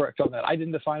correct on that, I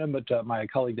didn't define them, but my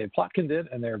colleague Dave Plotkin did,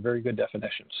 and they're very good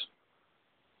definitions.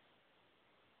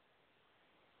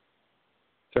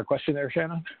 Is there a question there,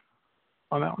 Shannon,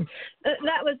 on that one?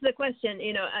 That was the question.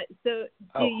 So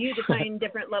do you define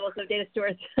different levels of data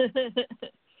stewards?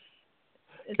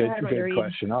 Good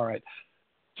question. All right.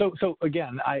 So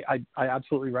again, I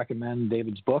absolutely recommend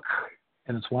David's book,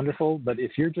 and it's wonderful. But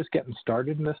if you're just getting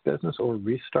started in this business or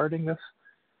restarting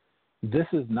this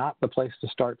is not the place to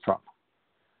start from.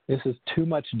 This is too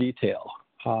much detail.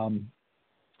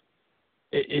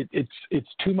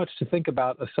 It's too much to think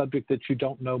about a subject that you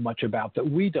don't know much about, that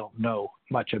we don't know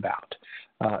much about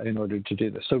in order to do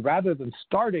this. So rather than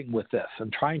starting with this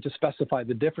and trying to specify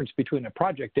the difference between a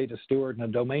project data steward and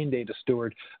a domain data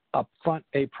steward upfront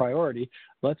a priority,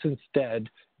 let's instead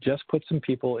just put some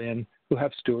people in who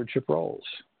have stewardship roles.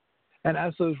 And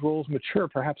as those roles mature,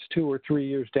 perhaps 2 or 3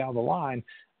 years down the line,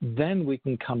 then we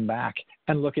can come back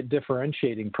and look at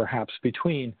differentiating perhaps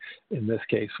between, in this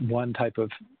case, one type of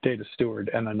data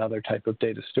steward and another type of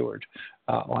data steward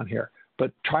on here.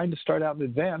 But trying to start out in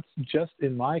advance, just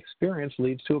in my experience,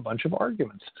 leads to a bunch of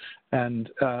arguments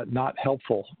and not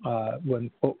helpful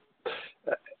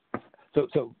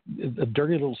So a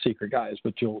dirty little secret, guys,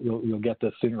 but you'll get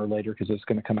this sooner or later because it's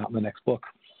going to come out in the next book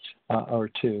or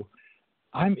two.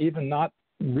 I'm even not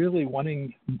really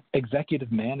wanting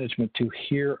executive management to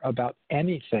hear about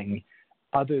anything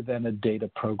other than a data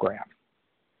program.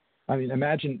 I mean,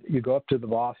 imagine you go up to the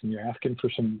boss and you're asking for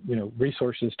some,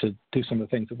 resources to do some of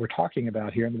the things that we're talking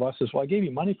about here. And the boss says, well, I gave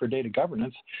you money for data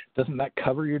governance. Doesn't that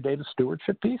cover your data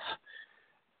stewardship piece?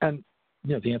 And,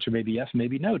 the answer may be yes,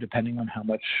 maybe no, depending on how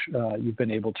much you've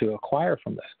been able to acquire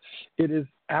from this. It is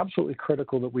absolutely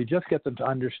critical that we just get them to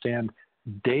understand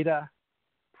data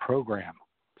program.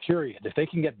 Period. If they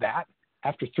can get that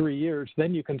after 3 years,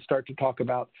 then you can start to talk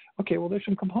about, okay, well, there's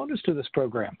some components to this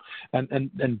program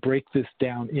and break this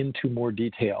down into more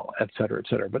detail, et cetera, et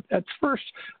cetera. But at first,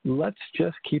 let's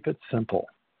just keep it simple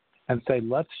and say,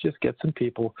 let's just get some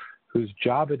people whose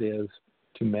job it is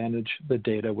to manage the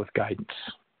data with guidance.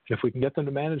 If we can get them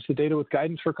to manage the data with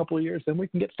guidance for a couple of years, then we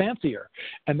can get fancier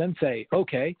and then say,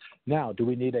 okay, now do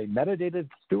we need a metadata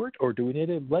steward or do we need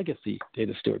a legacy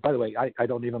data steward? By the way, I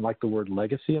don't even like the word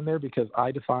legacy in there because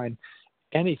I define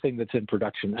anything that's in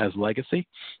production as legacy.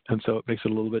 And so it makes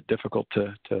it a little bit difficult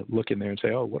to look in there and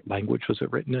say, oh, what language was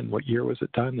it written in? What year was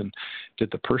it done? And is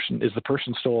the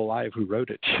person still alive who wrote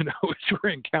it? Which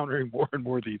we're encountering more and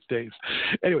more these days.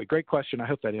 Anyway, great question. I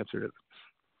hope that answered it.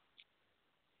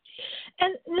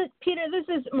 And Peter, this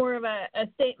is more of a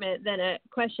statement than a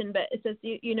question, but it says,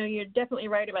 you're definitely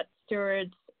right about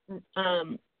stewards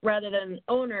rather than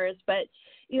owners, but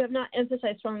you have not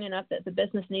emphasized strongly enough that the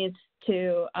business needs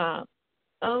to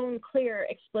own clear,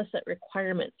 explicit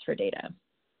requirements for data.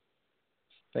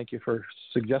 Thank you for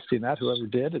suggesting that, whoever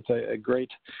did. It's a great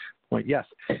point. Yes,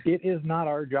 it is not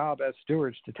our job as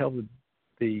stewards to tell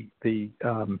the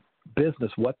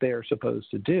business what they are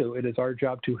supposed to do. It is our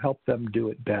job to help them do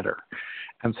it better.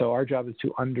 And so our job is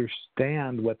to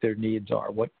understand what their needs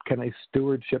are. What can a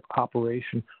stewardship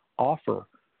operation offer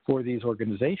for these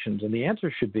organizations? And the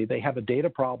answer should be they have a data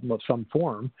problem of some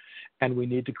form, and we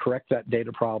need to correct that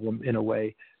data problem in a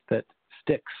way that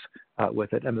sticks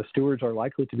with it. And the stewards are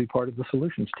likely to be part of the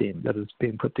solutions team that is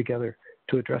being put together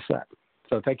to address that.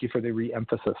 So thank you for the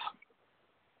re-emphasis.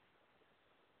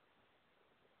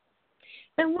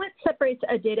 And what separates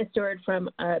a data steward from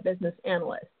a business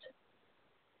analyst?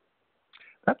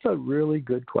 That's a really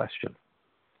good question.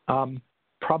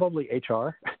 Probably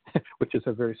HR, which is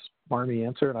a very smarmy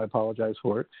answer, and I apologize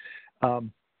for it.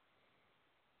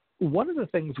 One of the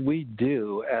things we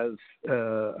do as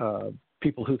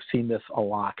people who've seen this a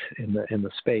lot in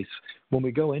the space, when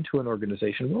we go into an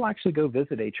organization, we'll actually go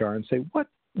visit HR and say,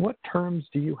 what terms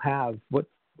do you have? What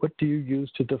do you use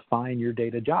to define your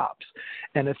data jobs?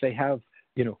 And if they have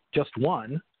just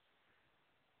one,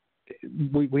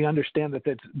 we understand that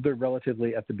they're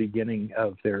relatively at the beginning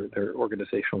of their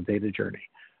organizational data journey.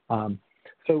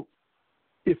 So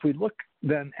if we look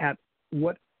then at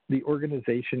what the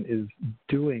organization is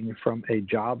doing from a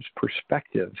jobs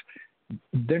perspective,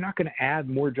 they're not going to add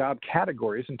more job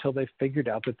categories until they've figured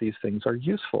out that these things are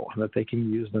useful and that they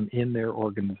can use them in their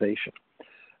organization.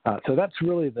 So that's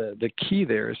really the key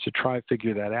there, is to try to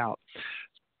figure that out.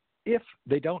 If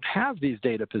they don't have these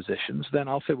data positions, then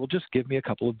I'll say, well, just give me a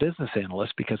couple of business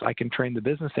analysts, because I can train the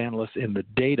business analysts in the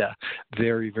data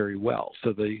very, very well.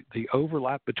 So the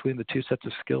overlap between the two sets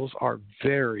of skills are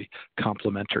very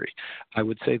complementary. I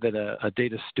would say that a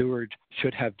data steward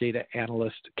should have data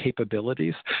analyst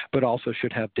capabilities, but also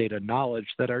should have data knowledge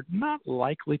that are not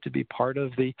likely to be part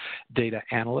of the data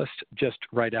analyst just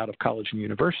right out of college and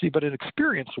university, but an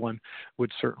experienced one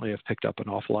would certainly have picked up an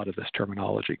awful lot of this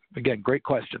terminology. Again, great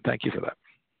question. Thank you for that.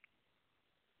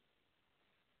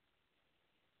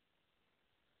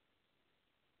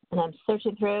 And I'm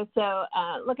searching through, so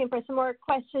looking for some more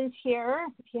questions here.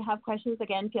 If you have questions,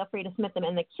 again, feel free to submit them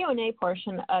in the Q&A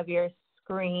portion of your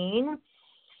screen.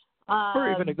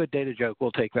 Or even a good data joke,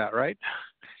 we'll take that, right?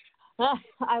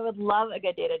 I would love a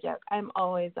good data joke. I'm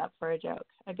always up for a joke,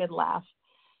 a good laugh.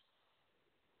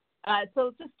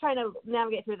 So just trying to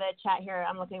navigate through the chat here.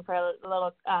 I'm looking for a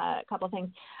little couple of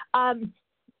things.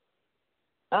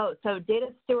 So data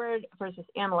steward versus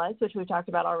analyst, which we talked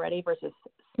about already, versus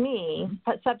SME,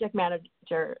 subject matter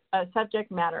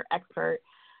expert,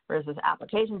 versus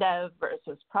application dev,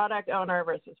 versus product owner,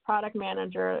 versus product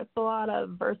manager. It's a lot of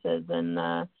verses, and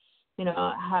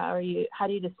how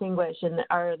do you distinguish, and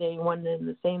are they one and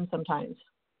the same sometimes?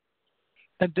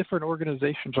 And different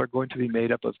organizations are going to be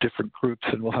made up of different groups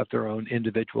and will have their own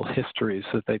individual histories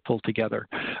that they pull together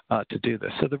to do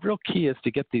this. So the real key is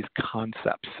to get these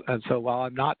concepts. And so while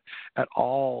I'm not at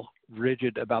all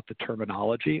rigid about the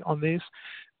terminology on these,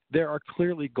 there are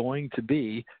clearly going to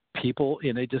be people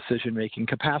in a decision-making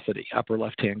capacity, upper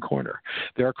left-hand corner.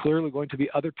 There are clearly going to be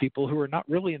other people who are not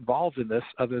really involved in this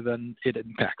other than it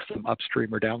impacts them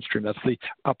upstream or downstream. That's the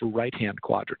upper right-hand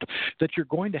quadrant. That you're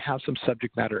going to have some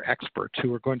subject matter experts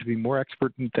who are going to be more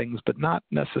expert in things, but not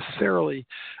necessarily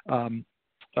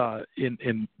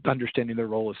in understanding their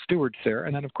role as stewards there.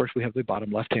 And then, of course, we have the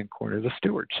bottom left-hand corner, the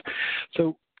stewards.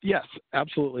 So yes,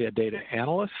 absolutely a data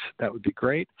analyst. That would be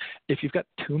great. If you've got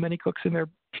too many cooks in there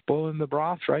spoiling the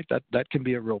broth, right, that can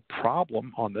be a real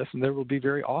problem on this. And there will be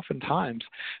very often times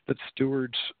that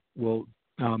stewards will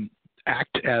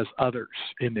act as others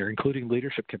in there, including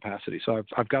leadership capacity. So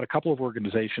I've got a couple of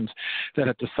organizations that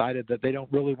have decided that they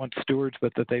don't really want stewards,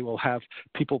 but that they will have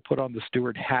people put on the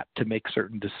steward hat to make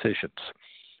certain decisions.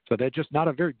 So they're just not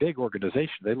a very big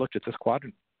organization. They looked at this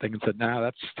quadrant thing and said, "Nah,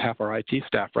 that's half our IT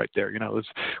staff right there.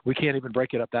 We can't even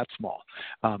break it up that small."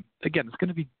 Again, it's going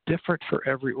to be different for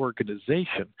every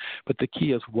organization, but the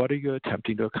key is, what are you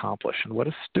attempting to accomplish? And what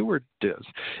a steward does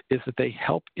is that they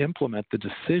help implement the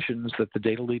decisions that the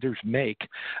data leaders make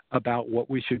about what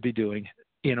we should be doing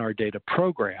in our data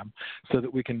program, so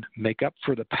that we can make up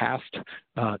for the past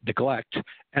neglect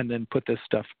and then put this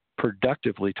stuff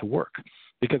productively to work.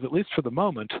 Because at least for the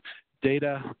moment,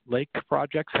 data lake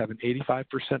projects have an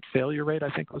 85% failure rate, I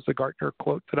think was the Gartner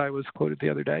quote that I was quoted the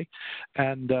other day.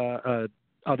 And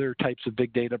other types of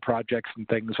big data projects and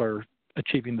things are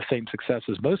achieving the same success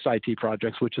as most IT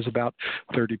projects, which is about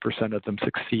 30% of them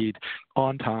succeed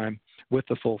on time with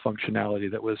the full functionality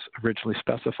that was originally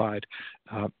specified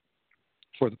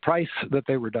for the price that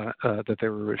they were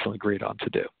originally agreed on to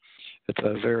do. It's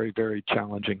a very, very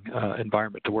challenging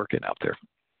environment to work in out there.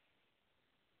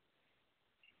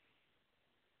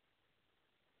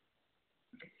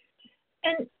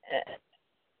 And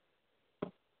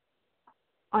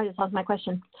I just lost my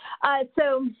question.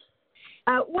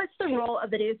 What's the role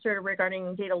of the data steward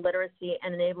regarding data literacy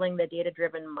and enabling the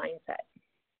data-driven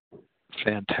mindset?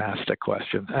 Fantastic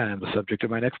question, and the subject of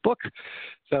my next book.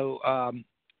 So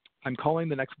I'm calling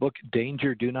the next book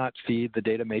 "Danger, Do Not Feed the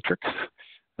Data Matrix,"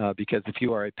 because if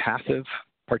you are a passive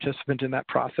participant in that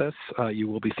process, you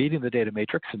will be feeding the data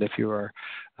matrix, and if you are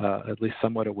at least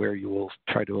somewhat aware, you will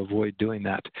try to avoid doing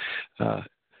that.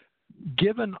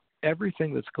 Given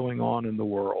everything that's going on in the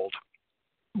world,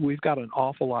 we've got an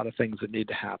awful lot of things that need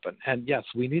to happen. And yes,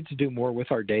 we need to do more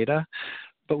with our data,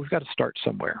 but we've got to start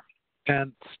somewhere.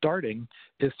 And starting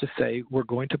is to say we're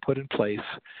going to put in place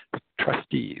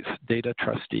trustees, data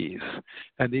trustees.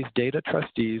 And these data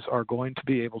trustees are going to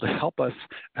be able to help us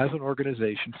as an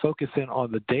organization focus in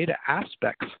on the data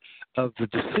aspects of the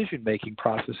decision-making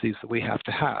processes that we have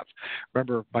to have.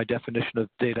 Remember, my definition of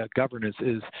data governance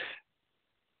is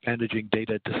managing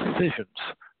data decisions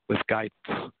with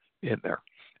guidance in there.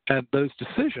 And those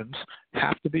decisions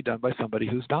have to be done by somebody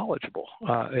who's knowledgeable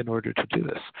in order to do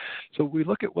this. So we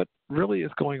look at what really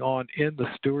is going on in the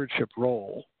stewardship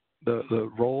role, the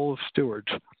role of stewards,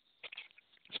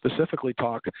 specifically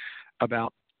talk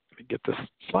about, let me get this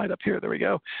slide up here, there we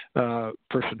go,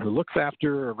 person who looks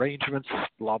after arrangements,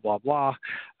 blah, blah, blah,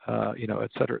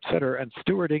 et cetera, et cetera. And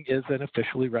stewarding is an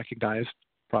officially recognized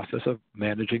process of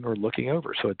managing or looking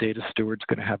over. So a data steward's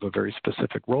going to have a very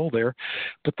specific role there.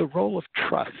 But the role of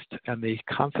trust and the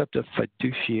concept of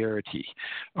fiduciarity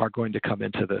are going to come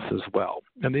into this as well.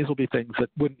 And these will be things that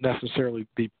wouldn't necessarily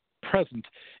be present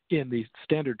in the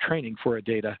standard training for a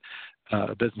data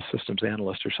business systems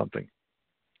analyst or something.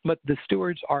 But the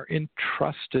stewards are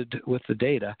entrusted with the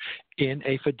data in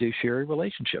a fiduciary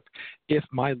relationship. If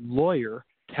my lawyer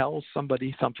tells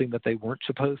somebody something that they weren't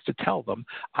supposed to tell them,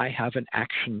 I have an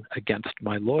action against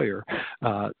my lawyer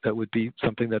that would be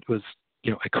something that was,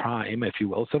 a crime, if you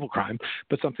will, a civil crime,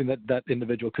 but something that that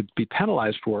individual could be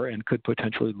penalized for and could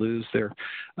potentially lose their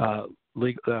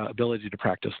ability to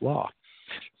practice law.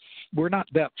 We're not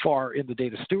that far in the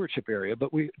data stewardship area,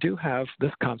 but we do have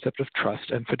this concept of trust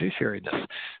and fiduciariness.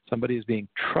 Somebody is being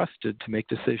trusted to make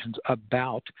decisions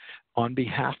about, on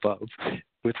behalf of,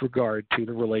 with regard to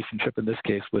the relationship, in this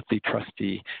case, with the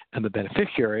trustee and the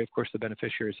beneficiary. Of course, the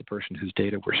beneficiary is the person whose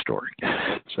data we're storing.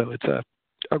 So it's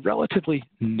a relatively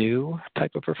new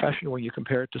type of profession when you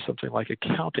compare it to something like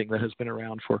accounting that has been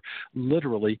around for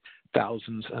literally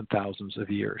thousands and thousands of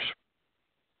years.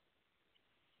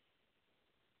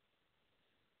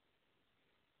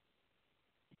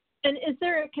 And is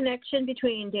there a connection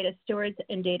between data stewards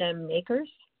and data makers?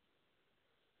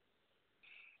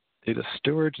 Data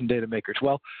stewards and data makers.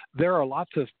 Well, there are lots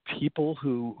of people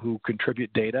who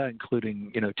contribute data,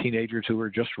 including teenagers who are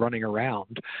just running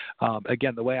around.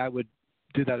 Again, the way I would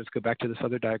do that is go back to this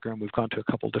other diagram we've gone to a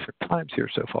couple different times here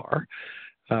so far.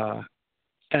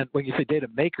 And when you say data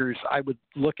makers, I would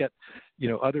look at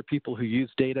other people who use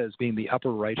data as being the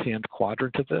upper right-hand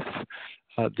quadrant of this.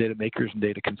 Data makers and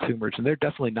data consumers, and they're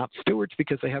definitely not stewards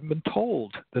because they haven't been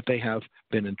told that they have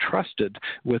been entrusted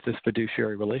with this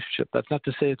fiduciary relationship. That's not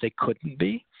to say that they couldn't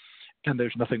be, and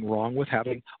there's nothing wrong with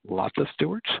having lots of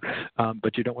stewards,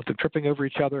 but you don't want them tripping over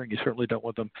each other, and you certainly don't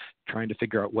want them trying to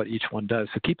figure out what each one does.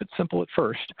 So keep it simple at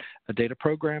first. A data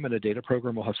program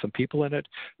will have some people in it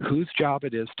whose job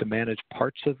it is to manage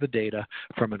parts of the data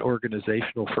from an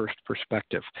organizational first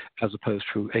perspective, as opposed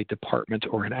to a department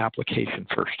or an application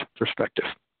first perspective.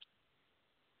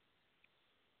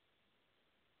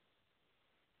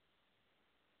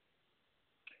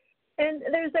 And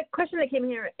there's a question that came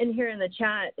in here in the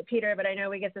chat, Peter, but I know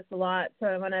we get this a lot, so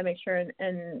I want to make sure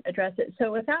and address it.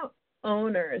 So without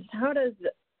owners, how does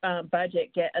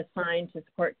budget get assigned to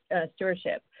support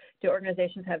stewardship? Do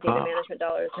organizations have data management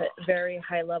dollars at very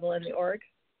high level in the org?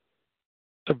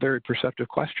 It's a very perceptive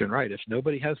question, right? If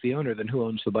nobody has the owner, then who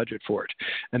owns the budget for it?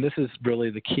 And this is really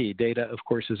the key. Data, of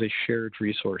course, is a shared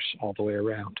resource all the way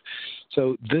around.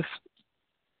 So this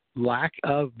lack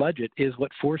of budget is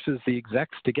what forces the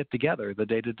execs to get together, the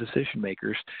data decision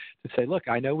makers, to say, look,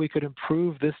 I know we could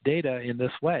improve this data in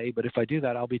this way, but if I do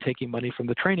that, I'll be taking money from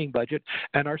the training budget,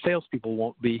 and our salespeople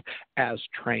won't be as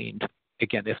trained.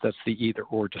 Again, if that's the either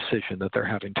or decision that they're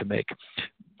having to make.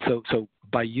 So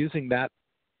by using that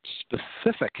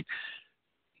specific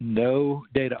no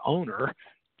data owner,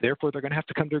 therefore they're going to have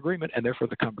to come to agreement, and therefore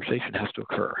the conversation has to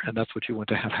occur. And that's what you want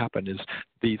to have happen, is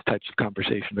these types of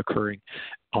conversation occurring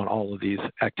on all of these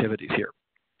activities here.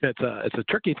 It's a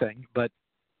tricky thing, but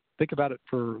think about it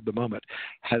for the moment.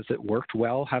 Has it worked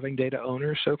well having data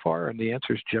owners so far? And the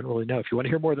answer is generally no. If you want to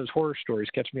hear more of those horror stories,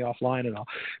 catch me offline, and I'll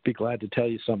be glad to tell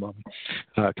you some of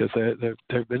them, because there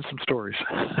have been some stories.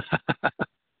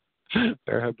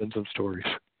 There have been some stories.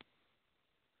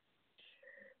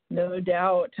 No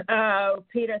doubt.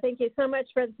 Peter, thank you so much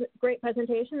for this great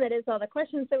presentation. That is all the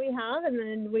questions that we have, and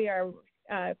then we are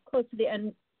close to the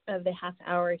end of the half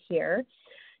hour here.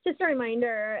 Just a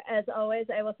reminder, as always,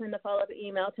 I will send a follow-up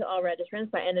email to all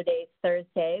registrants by end of day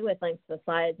Thursday with links to the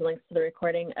slides, links to the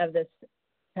recording of this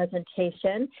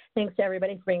presentation. Thanks to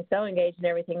everybody for being so engaged in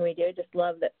everything we do. Just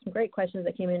love that some great questions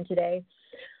that came in today.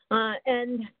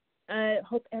 And I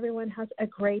hope everyone has a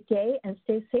great day and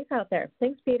stay safe out there.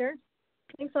 Thanks, Peter.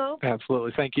 Thanks all.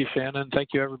 Absolutely. Thank you, Shannon. Thank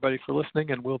you, everybody, for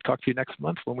listening, and we'll talk to you next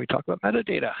month when we talk about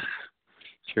metadata.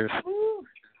 Cheers. Ooh.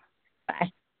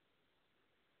 Bye.